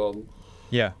between them.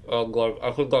 Yeah. And like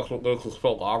I think that's what makes his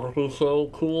filmography so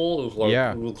cool. Is like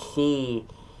Yeah. you can see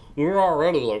you're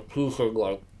already like piecing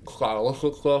like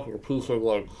stylistic stuff. You're piecing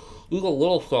like even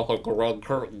little stuff like the red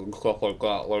curtain and stuff like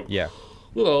that. Like Yeah.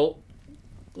 you know,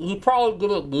 he probably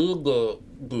didn't need to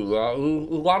do that.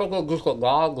 He might have been just a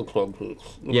nod to Twin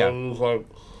Peaks. Yeah. He's like,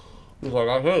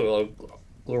 hey, like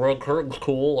the red curtain's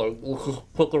cool. Like let's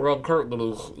just put the red curtain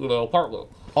in his apartment.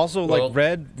 Also, Well- like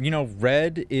red,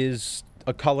 red is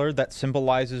a color that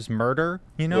symbolizes murder.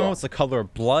 Yeah. It's the color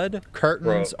of blood.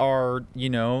 Curtains Right. are,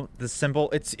 the symbol.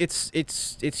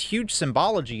 It's huge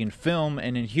symbology in film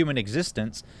and in human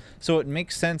existence. So it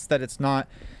makes sense that it's not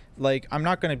like I'm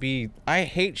not gonna be. I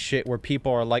hate shit where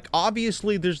people are like,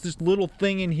 obviously there's this little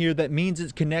thing in here that means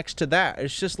it connects to that.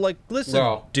 It's just like, listen,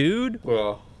 No. dude.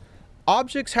 Yeah.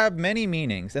 Objects have many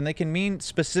meanings, and they can mean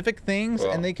specific things,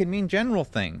 Yeah. and they can mean general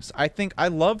things. I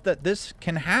love that this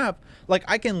can have, like,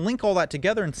 I can link all that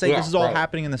together and say Yeah, this is all right.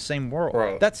 happening in the same world.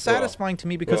 Right, That's yeah. satisfying to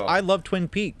me because Yeah. I love Twin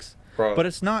Peaks, Right. but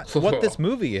it's not what this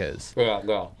movie is. Yeah,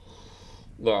 no.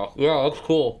 No. Yeah, that's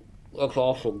cool. That's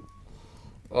awesome.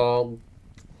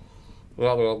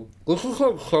 Yeah, man. This is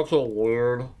like such a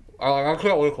weird. I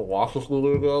can't wait to watch this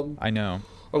movie again. I know.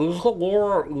 I mean, just the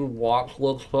more you watch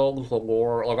Lynch films, the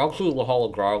more. Like, I'm seeing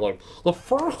Mulholland Drive. Like, the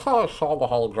first time I saw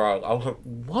Mulholland Drive, I was like,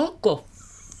 what the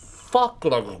fuck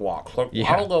did I just watch? Like,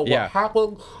 Yeah, I don't know what yeah.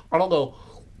 happened. I don't know.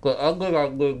 The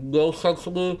ending made no sense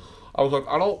to me. I was like,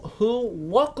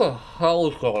 what the hell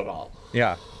is going on?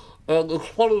 Yeah. And it's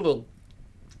funny to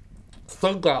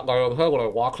think that in my own head when I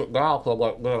watch it now, because I'm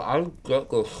like, man, I get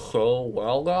this so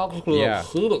well now, just because Yeah. I've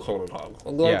seen it so many times.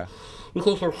 And like, Yeah.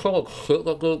 because there's so much shit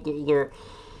that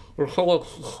there's so much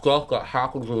stuff that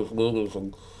happens in these movies,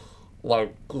 and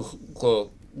like the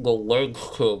links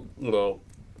to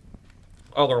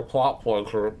other plot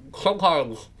points are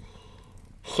sometimes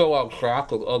so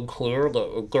abstract and unclear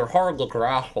that they're hard to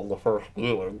grasp on the first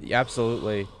viewing.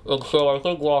 Absolutely. And so I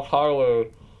think Lost Highway,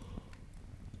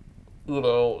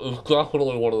 is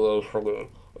definitely one of those for me.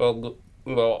 And,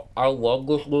 I love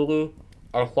this movie.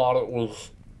 I thought it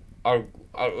was, I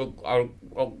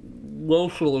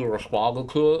emotionally responded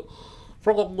to it.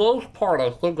 For the most part, I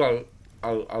think I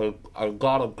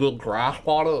got a good grasp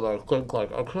on it, and I think,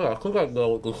 like, okay, I think I know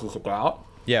what this is about.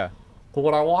 Yeah. But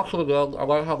when I watch it again, I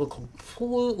might have a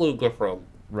completely different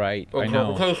Right. I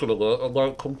know. interpretation of it, and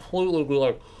like completely be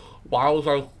like, why was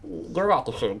I? They're not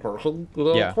the same person,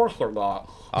 Yeah. Of course they're not.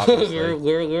 Obviously.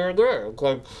 they're there. It's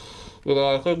like,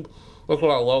 I think that's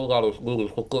what I love about these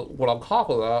movies. But what on top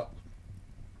of that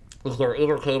is they're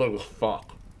entertaining as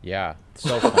fuck. Yeah.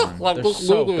 So fun. Like, They're this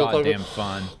so movie is like- goddamn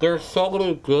fun. There's so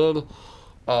many good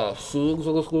scenes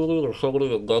in this movie. There's so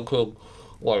many inventive,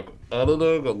 like,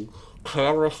 editing and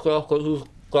camera stuff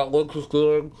that Lynch is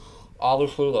doing.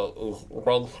 Obviously, that is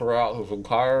runs throughout his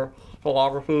entire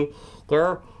filmography.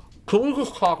 Can we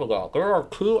just talk about? There are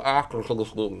two actors in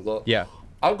this movie that Yeah.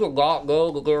 I did not know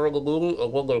that they were in the movie,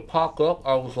 and when they popped up,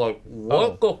 I was like,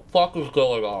 "What the fuck is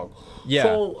going on?" Yeah.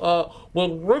 So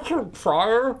when Richard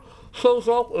Pryor shows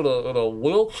up in a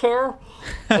wheelchair,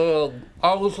 and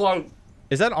I was like,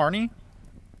 Is that Arnie?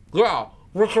 "Yeah,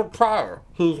 Richard Pryor,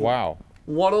 who's Wow.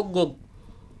 one of the."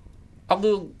 I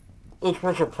mean, it's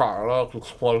Richard Pryor. I don't have to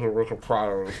explain who Richard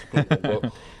Pryor is,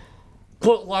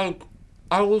 but like,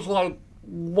 I was like,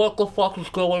 "What the fuck is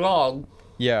going on?"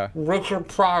 Yeah. Richard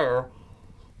Pryor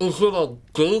is in a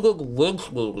David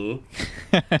Lynch movie,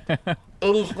 and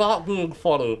he's not being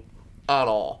funny at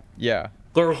all. Yeah.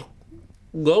 There's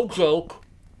no joke.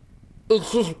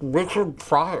 It's just Richard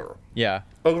Pryor. Yeah.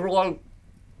 And you're like,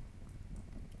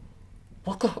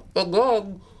 what the? And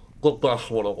then, the best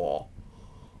one of all.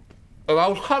 And I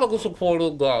was kind of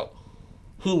disappointed that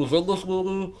he was in this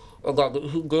movie, and that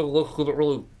David Lynch didn't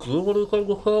really do anything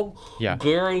with him. Yeah.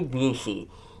 Gary Busey,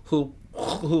 who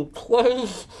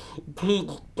plays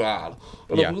Pete's dad.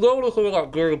 And Yeah. if you know anything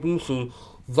about Gary Busey,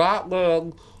 that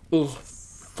man is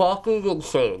fucking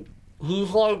insane.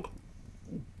 He's like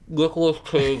Nicolas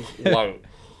Cage light.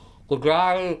 The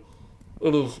guy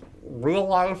in his real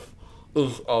life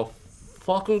is a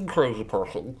fucking crazy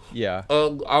person. Yeah.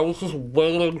 And I was just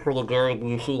waiting for the Gary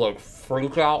Busey like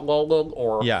freak out moment,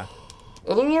 or Yeah.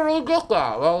 and then you didn't really get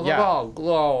that. And I was Yeah. like,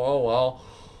 oh well.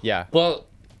 Yeah. But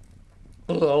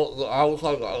I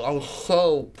was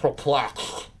so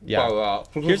perplexed Yeah. by that.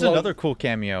 Because Here's like, another cool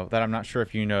cameo that I'm not sure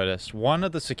if you noticed. One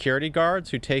of the security guards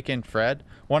who take in Fred,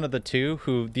 one of the two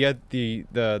who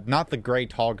the not the gray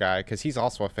tall guy because he's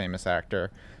also a famous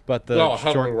actor, but the No,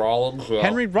 short Henry Rollins. Yeah.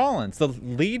 Henry Rollins, the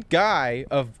lead guy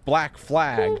of Black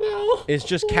Flag, is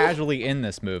just casually in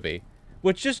this movie,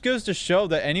 which just goes to show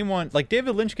that anyone like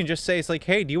David Lynch can just say, it's like,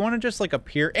 hey, do you want to just like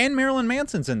appear? And Marilyn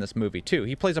Manson's in this movie too.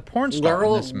 He plays a porn star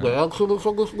in this movie. Marilyn Manson is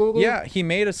in this movie? Yeah, he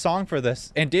made a song for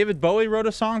this, and David Bowie wrote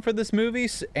a song for this movie,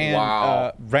 and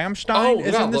Wow. Rammstein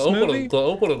is in this movie. The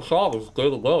opening song is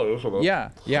David Bowie, isn't it?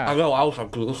 Yeah, yeah. I know. I was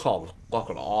like, dude, this song is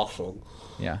fucking awesome.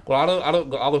 Yeah, But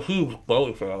I'm a huge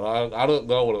Bowie fan. I didn't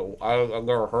know what it. I've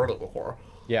never heard it before.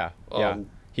 yeah, yeah.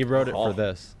 He wrote it for awesome.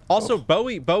 this. Also,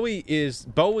 Bowie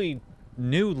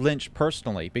knew Lynch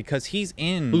personally because he's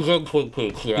in. He's in Twin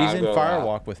Peaks. Yeah, He's I in know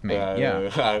Firewalk with Me. Yeah, Yeah.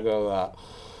 I know that.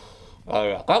 Oh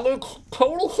yeah, that makes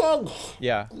total sense.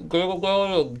 Yeah, David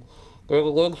Bowie and David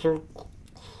Lynch are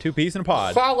two peas in a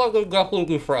pod. sound like they definitely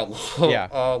be friends.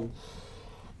 Yeah.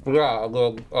 But yeah, and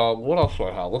then what else do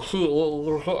I have? Let's see.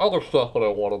 There's some other stuff that I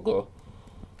wanted to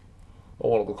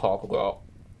talk about.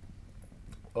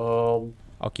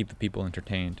 I'll keep the people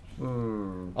entertained.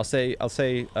 Hmm. I'll say.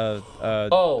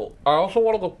 Oh, I also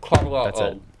wanted to talk about.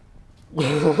 That's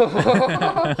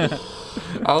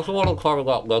I also want to talk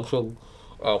about mention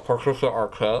Patricia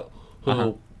Arquette,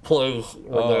 who plays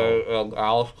Renee and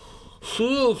Alice.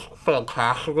 She is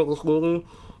fantastic in this movie.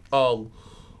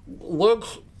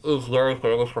 Lynch is very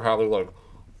famous for having like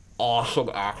awesome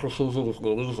actresses in his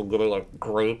movies and getting like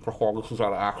great performances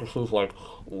out of actresses like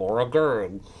Laura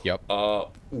Dern, Yep.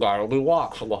 Naomi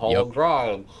Watts in The Holland Dry,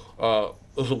 and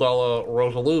Isabella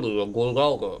Rossellini in Blue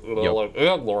Velvet,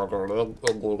 and Laura Dern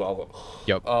in Blue Velvet.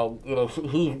 Yep.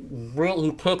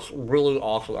 He picks really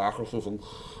awesome actresses,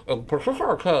 and Patricia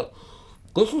Arquette,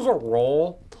 this is a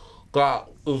role that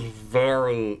is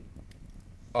very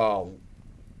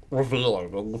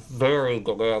revealing and very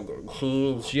demanding.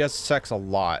 She has sex a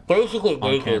lot. Basically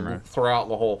on naked camera. throughout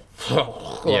the whole film.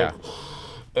 Yeah.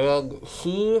 And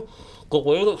the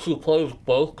way that she plays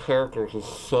both characters is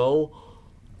so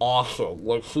awesome.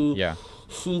 Like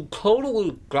she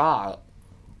totally got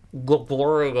the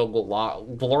blurring of the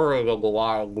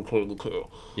line between the two.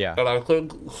 Yeah. And I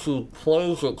think she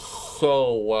plays it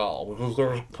so well because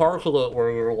there's parts of it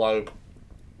where you're like,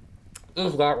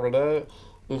 is that Renee?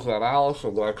 Is that Alice?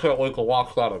 And I can't wait to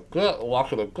watch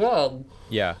it again.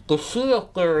 Yeah. To see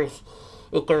if there's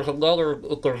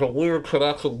a weird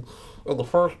connection in the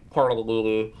first part of the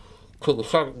movie to the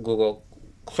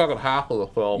second half of the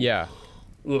film. Yeah.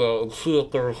 And see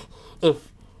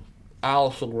if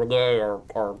Alice and Renee are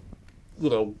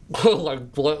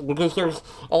like, because there's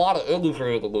a lot of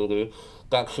imagery in the movie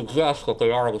that suggests that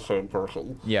they are the same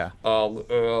person. Yeah.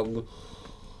 And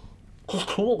just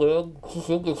cool, man.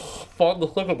 It's fun to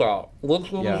think about.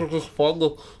 Lynch movies are just fun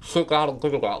to sit down and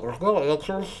think about. There's no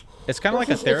answers. It's kind of like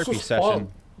a therapy session fun.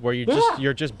 where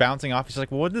you're just bouncing off. It's like,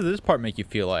 well, what did this part make you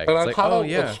feel like? And It's I like, kind of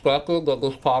yeah. expected that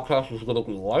this podcast was going to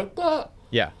be like that.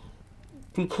 Yeah.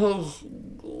 Because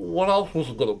what else was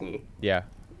it going to be? Yeah.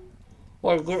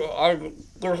 Like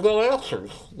there's no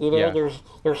answers. Yeah.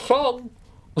 There's some,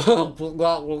 but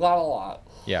not a lot.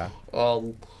 Yeah.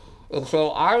 And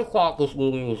so I thought this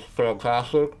movie was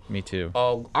fantastic. Me too.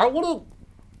 I wouldn't,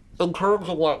 in terms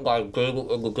of like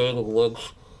the David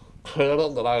Lynch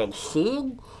canon that I have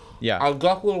seen, Yeah. I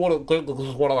definitely wouldn't think that this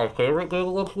is one of my favorite David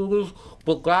Lynch movies.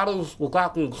 But with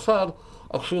that being said,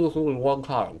 I've seen this movie one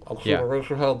time. I've seen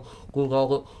Eraserhead, Blue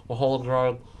Velvet, Mulholland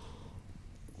Drive,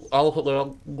 Elephant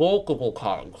Man multiple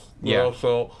times. You know,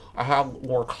 so I have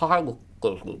more time with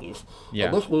those movies. Yeah.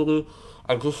 And this movie,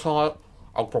 I just saw it.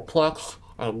 I'm perplexed.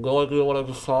 I have no idea what I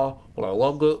just saw, but I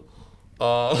loved it.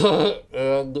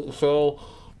 And so,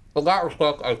 in that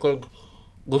respect, I think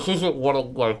this isn't one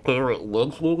of my favorite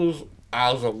Lynch movies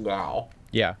as of now.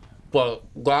 Yeah. But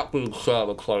that being said,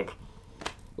 it'd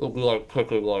be like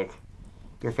picking like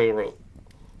your favorite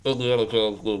Indiana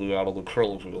Jones movie out of the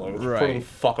trilogy. Like it's pretty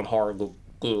fucking hard to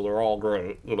do. They're all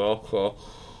great, So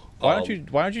why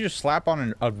don't you just slap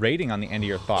on a rating on the end of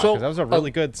your thought? So, Because that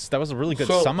was a really good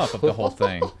sum up of the whole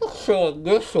thing. So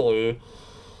initially,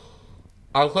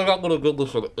 I think I'm gonna give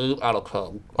this an 8 out of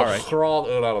 10. A strong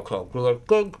 8 out of 10. Because I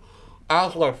think,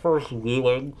 as my first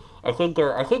viewing, I think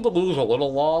the movie's a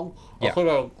little long. Yeah.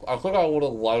 I think I would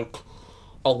have liked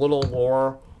a little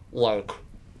more like.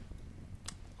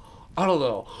 I don't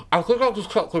know. I think I just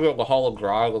kept thinking of the Mulholland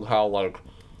Drive and how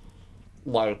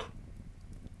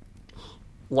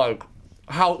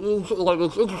how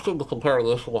it's interesting to compare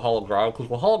this to Mulholland Drive because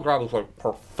Mulholland Drive is like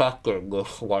perfecting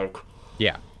this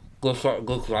this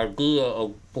idea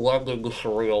of blending the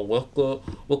surreal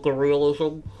with the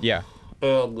realism. Yeah.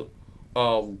 And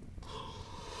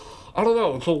I don't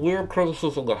know. It's a weird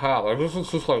criticism to have. I guess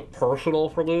it's just like personal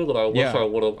for me that I wish Yeah. I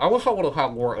would have. I wish I would have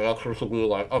had more answers to be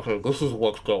like, okay, this is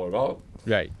what's going on.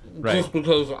 Right. Right. Just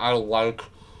because I like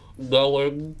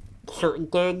knowing certain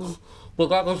things, but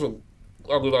that doesn't.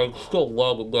 I mean, I still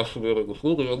love investigating this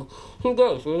movie, and who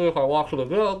knows? Maybe if I watch it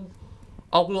again,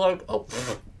 I'll be like, oh,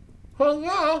 hell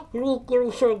yeah, they're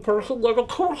the same person. Like, of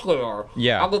course they are.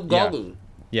 Yeah, I'm a dummy.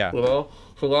 Yeah. You know,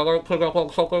 so I might pick up on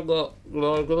something that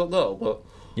I didn't know, but.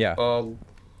 Yeah.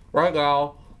 Right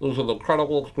now, it was an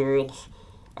incredible experience.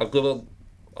 I didn't,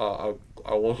 I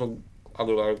wasn't, I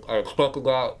mean, I expected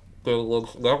that David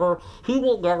Lynch never, he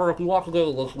will never, if you watch a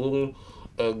David Lynch movie,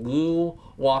 and you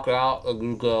walk out and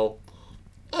you go,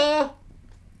 that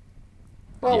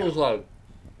was like,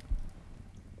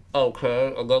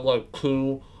 okay, and then like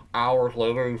 2 hours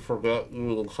later you forget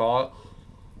you even saw it.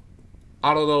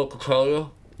 I don't know what to tell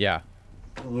you. Yeah.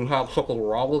 You have something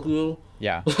wrong with you.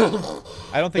 Yeah.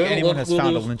 I don't think anyone has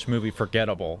found a Lynch movie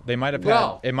forgettable. They might have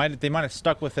had they might have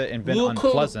stuck with it and been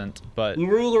unpleasant, but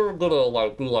you're either gonna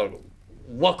like be like,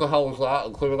 what the hell is that,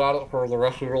 and think about it for the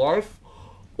rest of your life,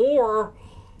 or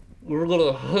you're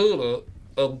gonna hate it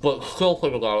but still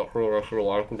think about it for the rest of your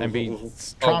life and be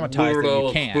traumatized that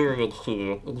you can't. Experience to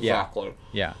you. Exactly.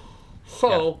 Yeah.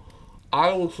 So,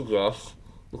 I would suggest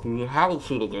if you haven't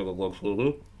seen a David Lynch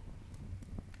movie,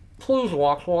 please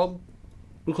watch one.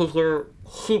 Because they're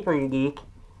super unique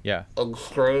and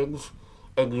strange,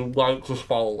 and you might just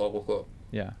fall in love with it.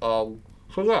 Yeah. So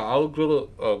yeah, I would give it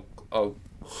a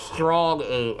strong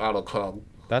 8 out of 10.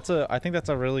 I think that's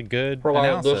a really good for my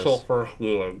analysis. initial first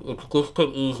viewing. This could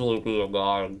easily be a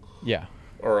 9. Yeah.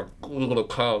 Or even a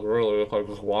 10, really, if I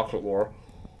just watch it more.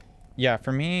 Yeah,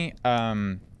 for me,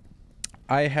 I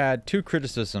had 2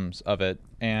 criticisms of it,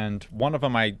 and one of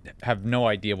them I have no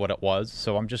idea what it was,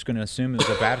 so I'm just going to assume it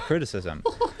was a bad criticism.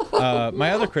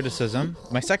 My other criticism,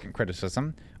 my second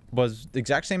criticism, was the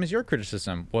exact same as your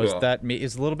criticism, was that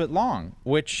it's a little bit long,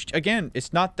 which, again,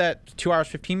 it's not that 2 hours,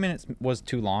 15 minutes was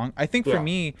too long. I think for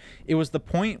me, it was the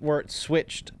point where it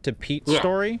switched to Pete's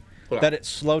story that it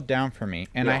slowed down for me,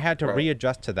 and I had to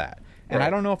readjust to that. And I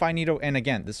don't know if I need to, and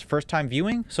again, this is first time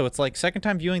viewing, so it's like second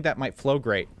time viewing that might flow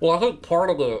great. Well, I think part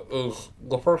of it is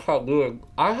the first time viewing,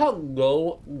 I had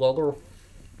no other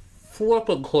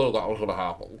flipping clue that was going to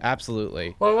happen.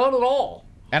 Absolutely. Like, not at all.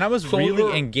 And I was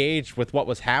really engaged with what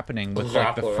was happening with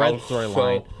like the Fred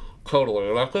storyline. Totally.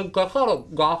 And I think that's not a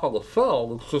knock on the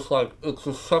film. It's just like, it's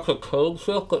just such a code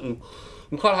shift that you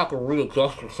kind of have to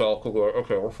readjust yourself to go,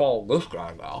 okay, we're following this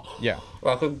guy now. Yeah.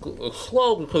 And I think it's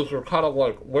slow because you're kind of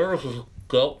like, where is this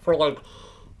go? For like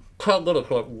 10 minutes,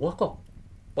 you're like, what the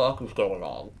fuck is going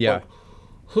on? Yeah. Like,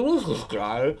 who is this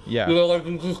guy? Yeah. You know, like,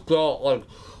 you just don't, like,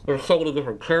 there's so many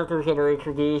different characters that are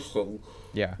introduced, and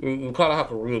you kind of have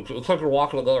to readjust. It's like you're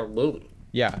watching another movie.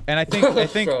 Yeah, and I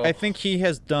think he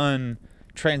has done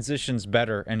transitions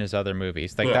better in his other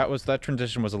movies. Like that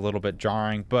transition was a little bit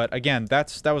jarring, but again,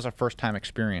 that was a first time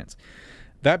experience.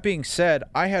 That being said,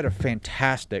 I had a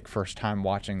fantastic first time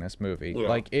watching this movie.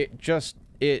 Like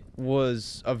it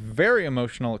was a very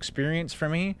emotional experience for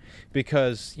me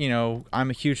because, you know, I'm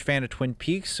a huge fan of Twin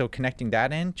Peaks, so connecting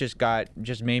that in just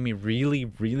made me really,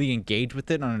 really engage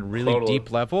with it on a really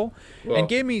deep level and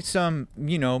gave me some,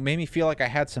 you know, made me feel like I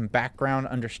had some background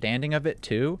understanding of it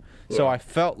too. So I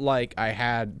felt like I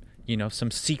had, you know,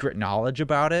 some secret knowledge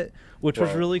about it, which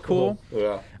was really cool.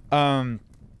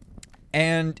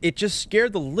 And it just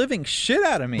scared the living shit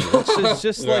out of me, which is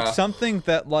just like something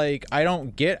that like I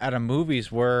don't get out of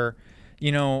movies where,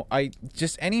 you know,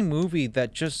 any movie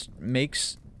that just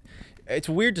makes, it's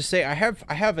weird to say, I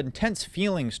have intense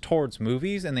feelings towards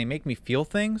movies and they make me feel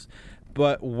things,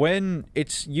 but when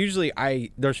it's usually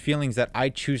there's feelings that I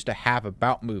choose to have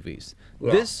about movies.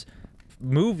 This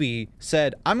movie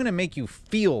said, I'm going to make you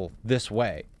feel this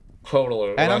way.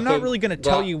 Totally. And I'm not really going to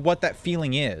tell you what that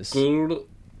feeling is. Dude,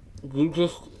 you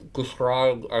just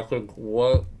described, I think,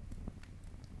 what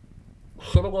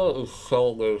cinema is so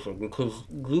amazing, because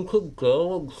you could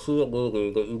go and see a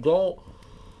movie that you don't...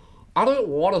 I didn't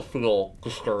want to feel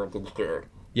disturbed and scared.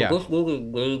 But this movie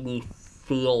made me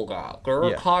feel that. There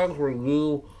are times where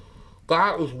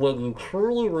that is when you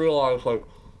truly realize, like,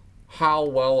 how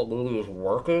well a movie is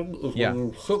working, is when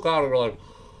you sit down and you're like,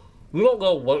 you don't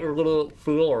know what you're gonna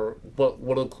feel, but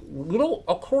when it's, you don't.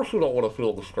 Of course, you don't want to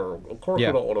feel disturbed. Of course,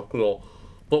 you don't want to feel.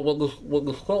 But when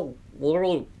this film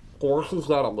literally forces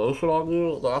that emotion on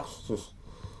you, that's just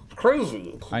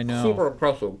crazy. I know. Super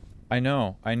impressive. I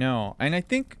know, and I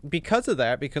think because of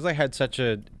that, because I had such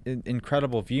an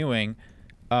incredible viewing,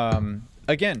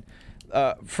 again,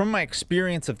 from my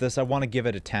experience of this, I want to give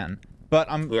it a 10. But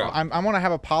I want to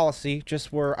have a policy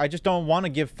just where I just don't want to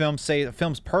give films say the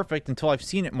film's perfect until I've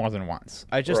seen it more than once.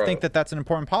 I just think that that's an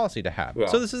important policy to have.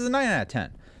 So this is a 9 out of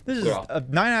 10. This is a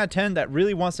 9 out of 10 that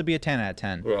really wants to be a 10 out of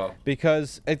 10.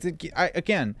 Because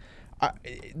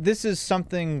this is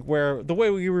something where the way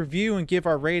we review and give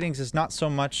our ratings is not so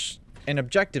much an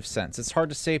objective sense. It's hard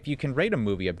to say if you can rate a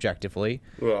movie objectively.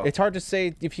 It's hard to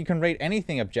say if you can rate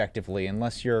anything objectively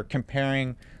unless you're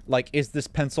comparing, like, is this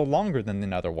pencil longer than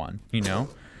another one? You know,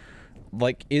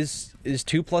 like, is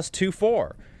 2 + 2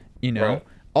 4? You know,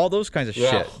 all those kinds of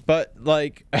shit. But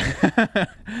like,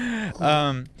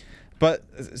 but,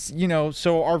 you know,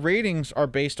 so our ratings are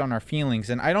based on our feelings,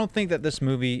 and I don't think that this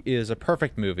movie is a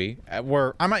perfect movie,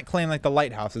 where I might claim, like, The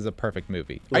Lighthouse is a perfect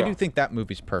movie. I do think that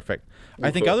movie's perfect.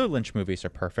 I think other Lynch movies are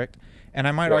perfect, and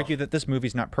I might argue that this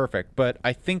movie's not perfect, but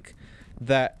I think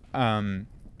that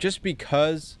just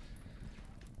because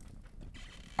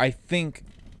I think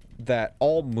that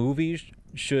all movies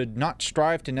should not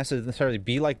strive to necessarily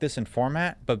be like this in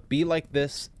format, but be like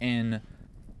this in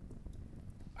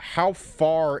how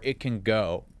far it can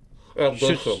go.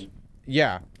 Ambition.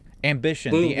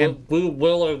 Ambition. Be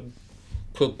willing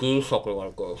to do something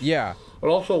like this. Yeah.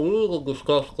 And also, we need to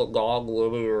discuss the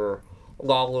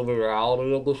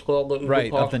non-linearity of this film that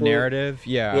you of the narrative.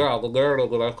 Yeah, the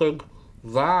narrative. And I think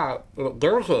that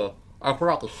I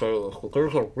forgot to say this, but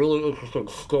there's a really interesting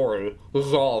story. This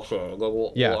is all I'll say, and then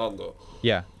we'll end it.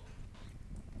 Yeah.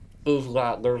 Is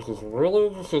that there's this really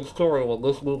interesting story when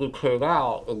this movie came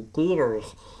out in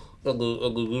theaters in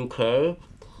the UK.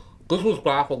 This was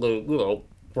back when they,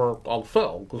 were on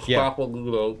film. This was back when,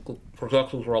 the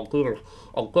projections were on theaters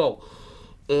on film.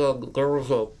 And there was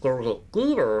a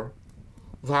theater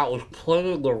that was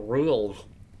playing the reels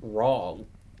wrong.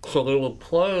 So they would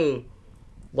play,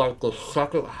 like, the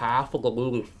second half of the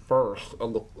movie first,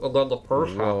 and then the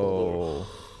first half of the movie.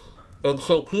 And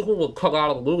so people would come out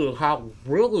of the movie and have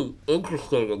really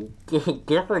interesting and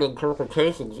different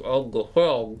interpretations of the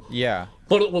film. Yeah.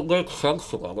 But it would make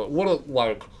sense to them. It wouldn't,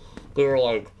 like, it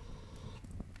was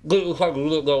like you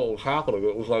didn't know what was happening.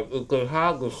 It was like they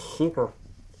had this super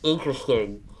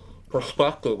interesting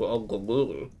perspective of the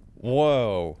movie.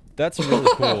 Whoa. That's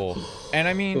really cool. And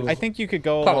I mean, I think you could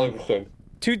go kind of interesting.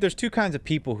 There's two kinds of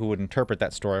people who would interpret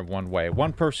that story one way.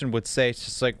 One person would say it's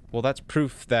just like, well, that's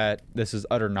proof that this is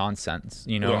utter nonsense.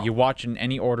 You know, you watch in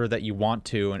any order that you want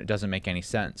to, and it doesn't make any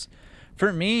sense.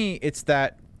 For me, it's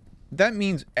that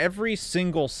means every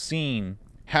single scene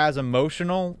has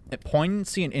emotional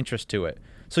poignancy and interest to it.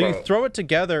 So you throw it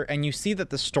together, and you see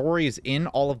that the story is in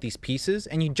all of these pieces,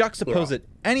 and you juxtapose it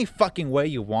any fucking way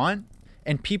you want,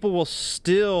 and people will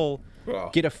still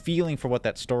get a feeling for what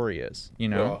that story is, you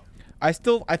know? I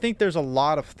think there's a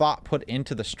lot of thought put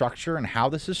into the structure and how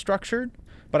this is structured,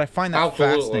 but I find that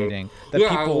fascinating. That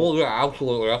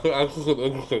absolutely. I think that's just an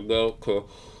interesting note to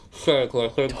say,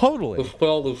 because I think this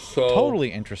film is so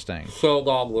interesting, so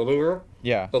non-linear,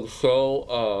 and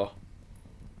so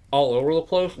all over the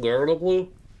place narratively,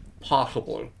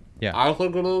 possibly. Yeah, I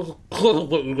think it is,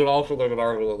 but you can also make an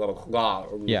argument that it's not.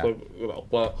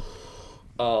 But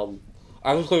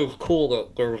I just think it's cool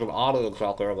that there's an audience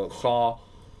out there that saw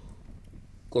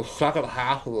the second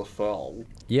half of the film.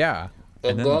 Yeah.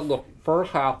 And then the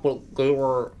first half, but they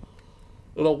were,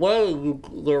 in a way,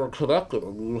 they were connected,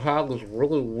 and you had this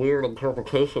really weird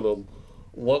interpretation of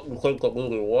what you think the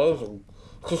movie was, and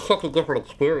it's just such a different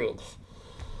experience.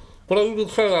 But you can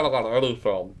say that about any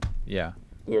film. Yeah.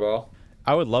 You know?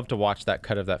 I would love to watch that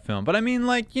cut of that film. But I mean,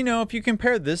 like, if you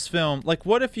compare this film, like,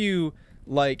 what if you,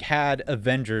 like, had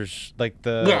Avengers, like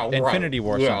the Infinity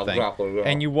War or something,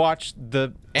 and you watched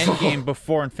the Endgame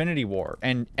before Infinity War,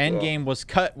 and Endgame was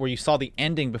cut where you saw the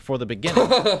ending before the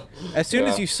beginning. As soon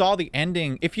as you saw the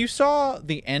ending, if you saw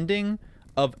the ending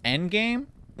of Endgame,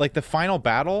 like the final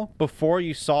battle, before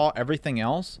you saw everything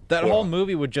else, that whole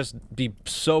movie would just be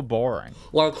so boring.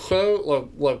 Like, say,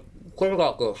 like think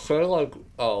about this. Say, like,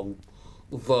 the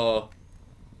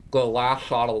last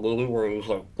shot of the movie where he's,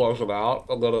 like, buzzing out,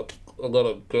 and then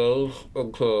it goes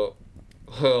into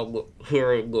him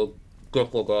hearing the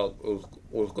diplomat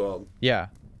was gone. Yeah.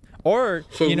 Or,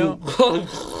 so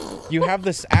you have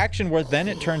this action where then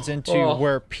it turns into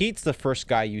where Pete's the first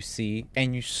guy you see,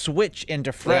 and you switch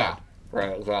into Fred. Yeah,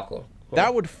 right, exactly.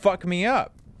 That would fuck me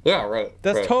up. Yeah, right.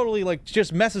 That's totally, like,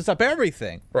 just messes up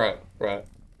everything. Right.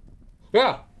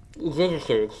 Yeah, it's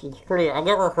interesting. It's pretty, I've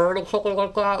never heard of something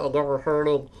like that. I've never heard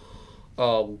of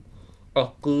a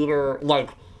theater, like,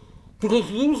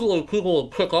 because usually people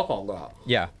would pick up on that.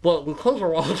 Yeah. But because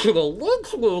we're watching a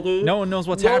Lynch movie, no one knows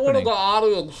what's happening. No one in the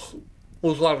audience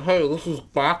was like, hey, this is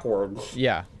backwards.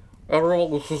 Yeah.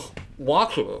 Everyone was just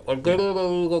watching it. Like, they didn't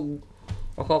even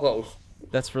I thought that was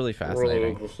That's really really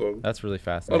fascinating. interesting. That's really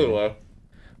fascinating. Anyway.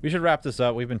 We should wrap this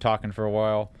up. We've been talking for a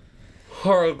while.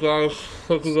 Alright, guys.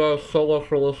 Thank you guys so much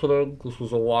for listening. This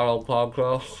was a wild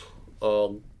podcast.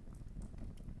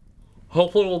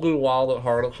 Hopefully we'll do Wild at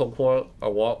Heart at some point. I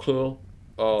want to.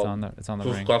 It's on the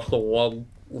ring. That's the one,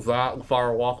 that and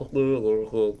Fire Walk With Me.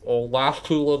 There's the last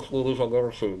two Lynch movies I've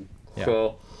never seen. Yeah.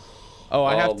 So, Oh,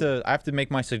 I have to make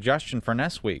my suggestion for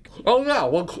next week. oh yeah,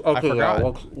 what's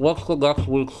the next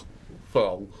week's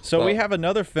film? So we have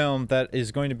another film that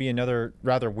is going to be another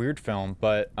rather weird film,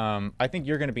 but I think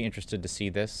you're going to be interested to see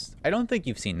this. I don't think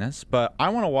you've seen this, but I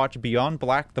want to watch Beyond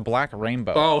the Black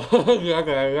Rainbow. Oh,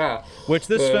 okay, yeah. Which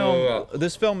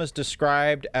this film is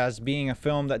described as being a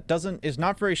film that is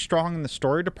not very strong in the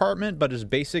story department, but is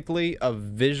basically a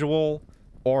visual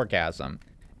orgasm.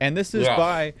 And this is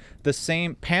by the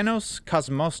same Panos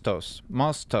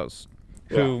Cosmatos,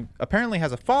 who apparently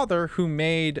has a father who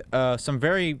made some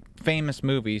very famous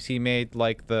movies. He made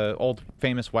like the old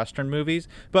famous Western movies,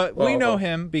 but we know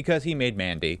him because he made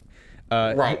Mandy.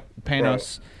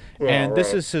 Panos. And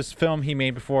this is his film he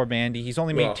made before Mandy. He's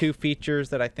only made 2 features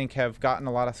that I think have gotten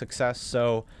a lot of success.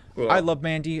 So I love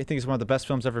Mandy. I think it's one of the best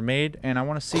films ever made, and I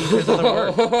want to see his other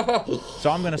work. So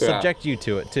I'm going to subject you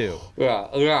to it too. I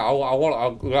think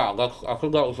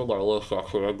that was on my list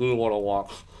actually. I do want to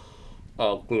watch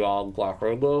Beyond Black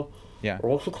Rainbow. Yeah.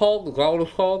 Or what's it called? Is that what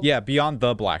it's called? Yeah, Beyond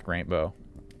the Black Rainbow.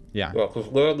 Yeah. Yeah,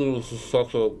 because Mandy was just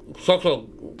such a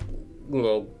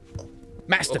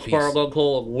Masterpiece.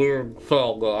 Experimental and weird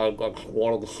film that I just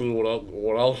wanted to see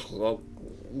what else that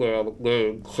man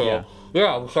made. So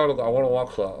I'm excited. I want to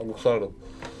watch that. I'm excited.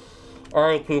 All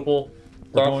right, people.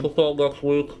 That's the film next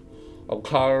week. I'm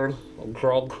tired. I'm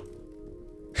drunk.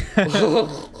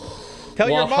 Tell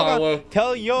your mama.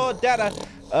 Tell your dada.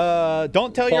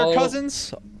 Don't tell your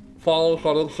cousins. Follow us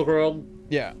on Instagram.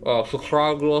 Yeah.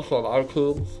 Subscribe to us on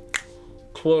iTunes,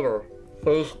 Twitter,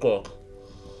 Facebook.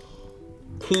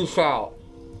 Peace out.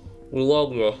 We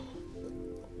love you.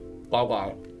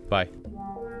 Bye-bye. Bye.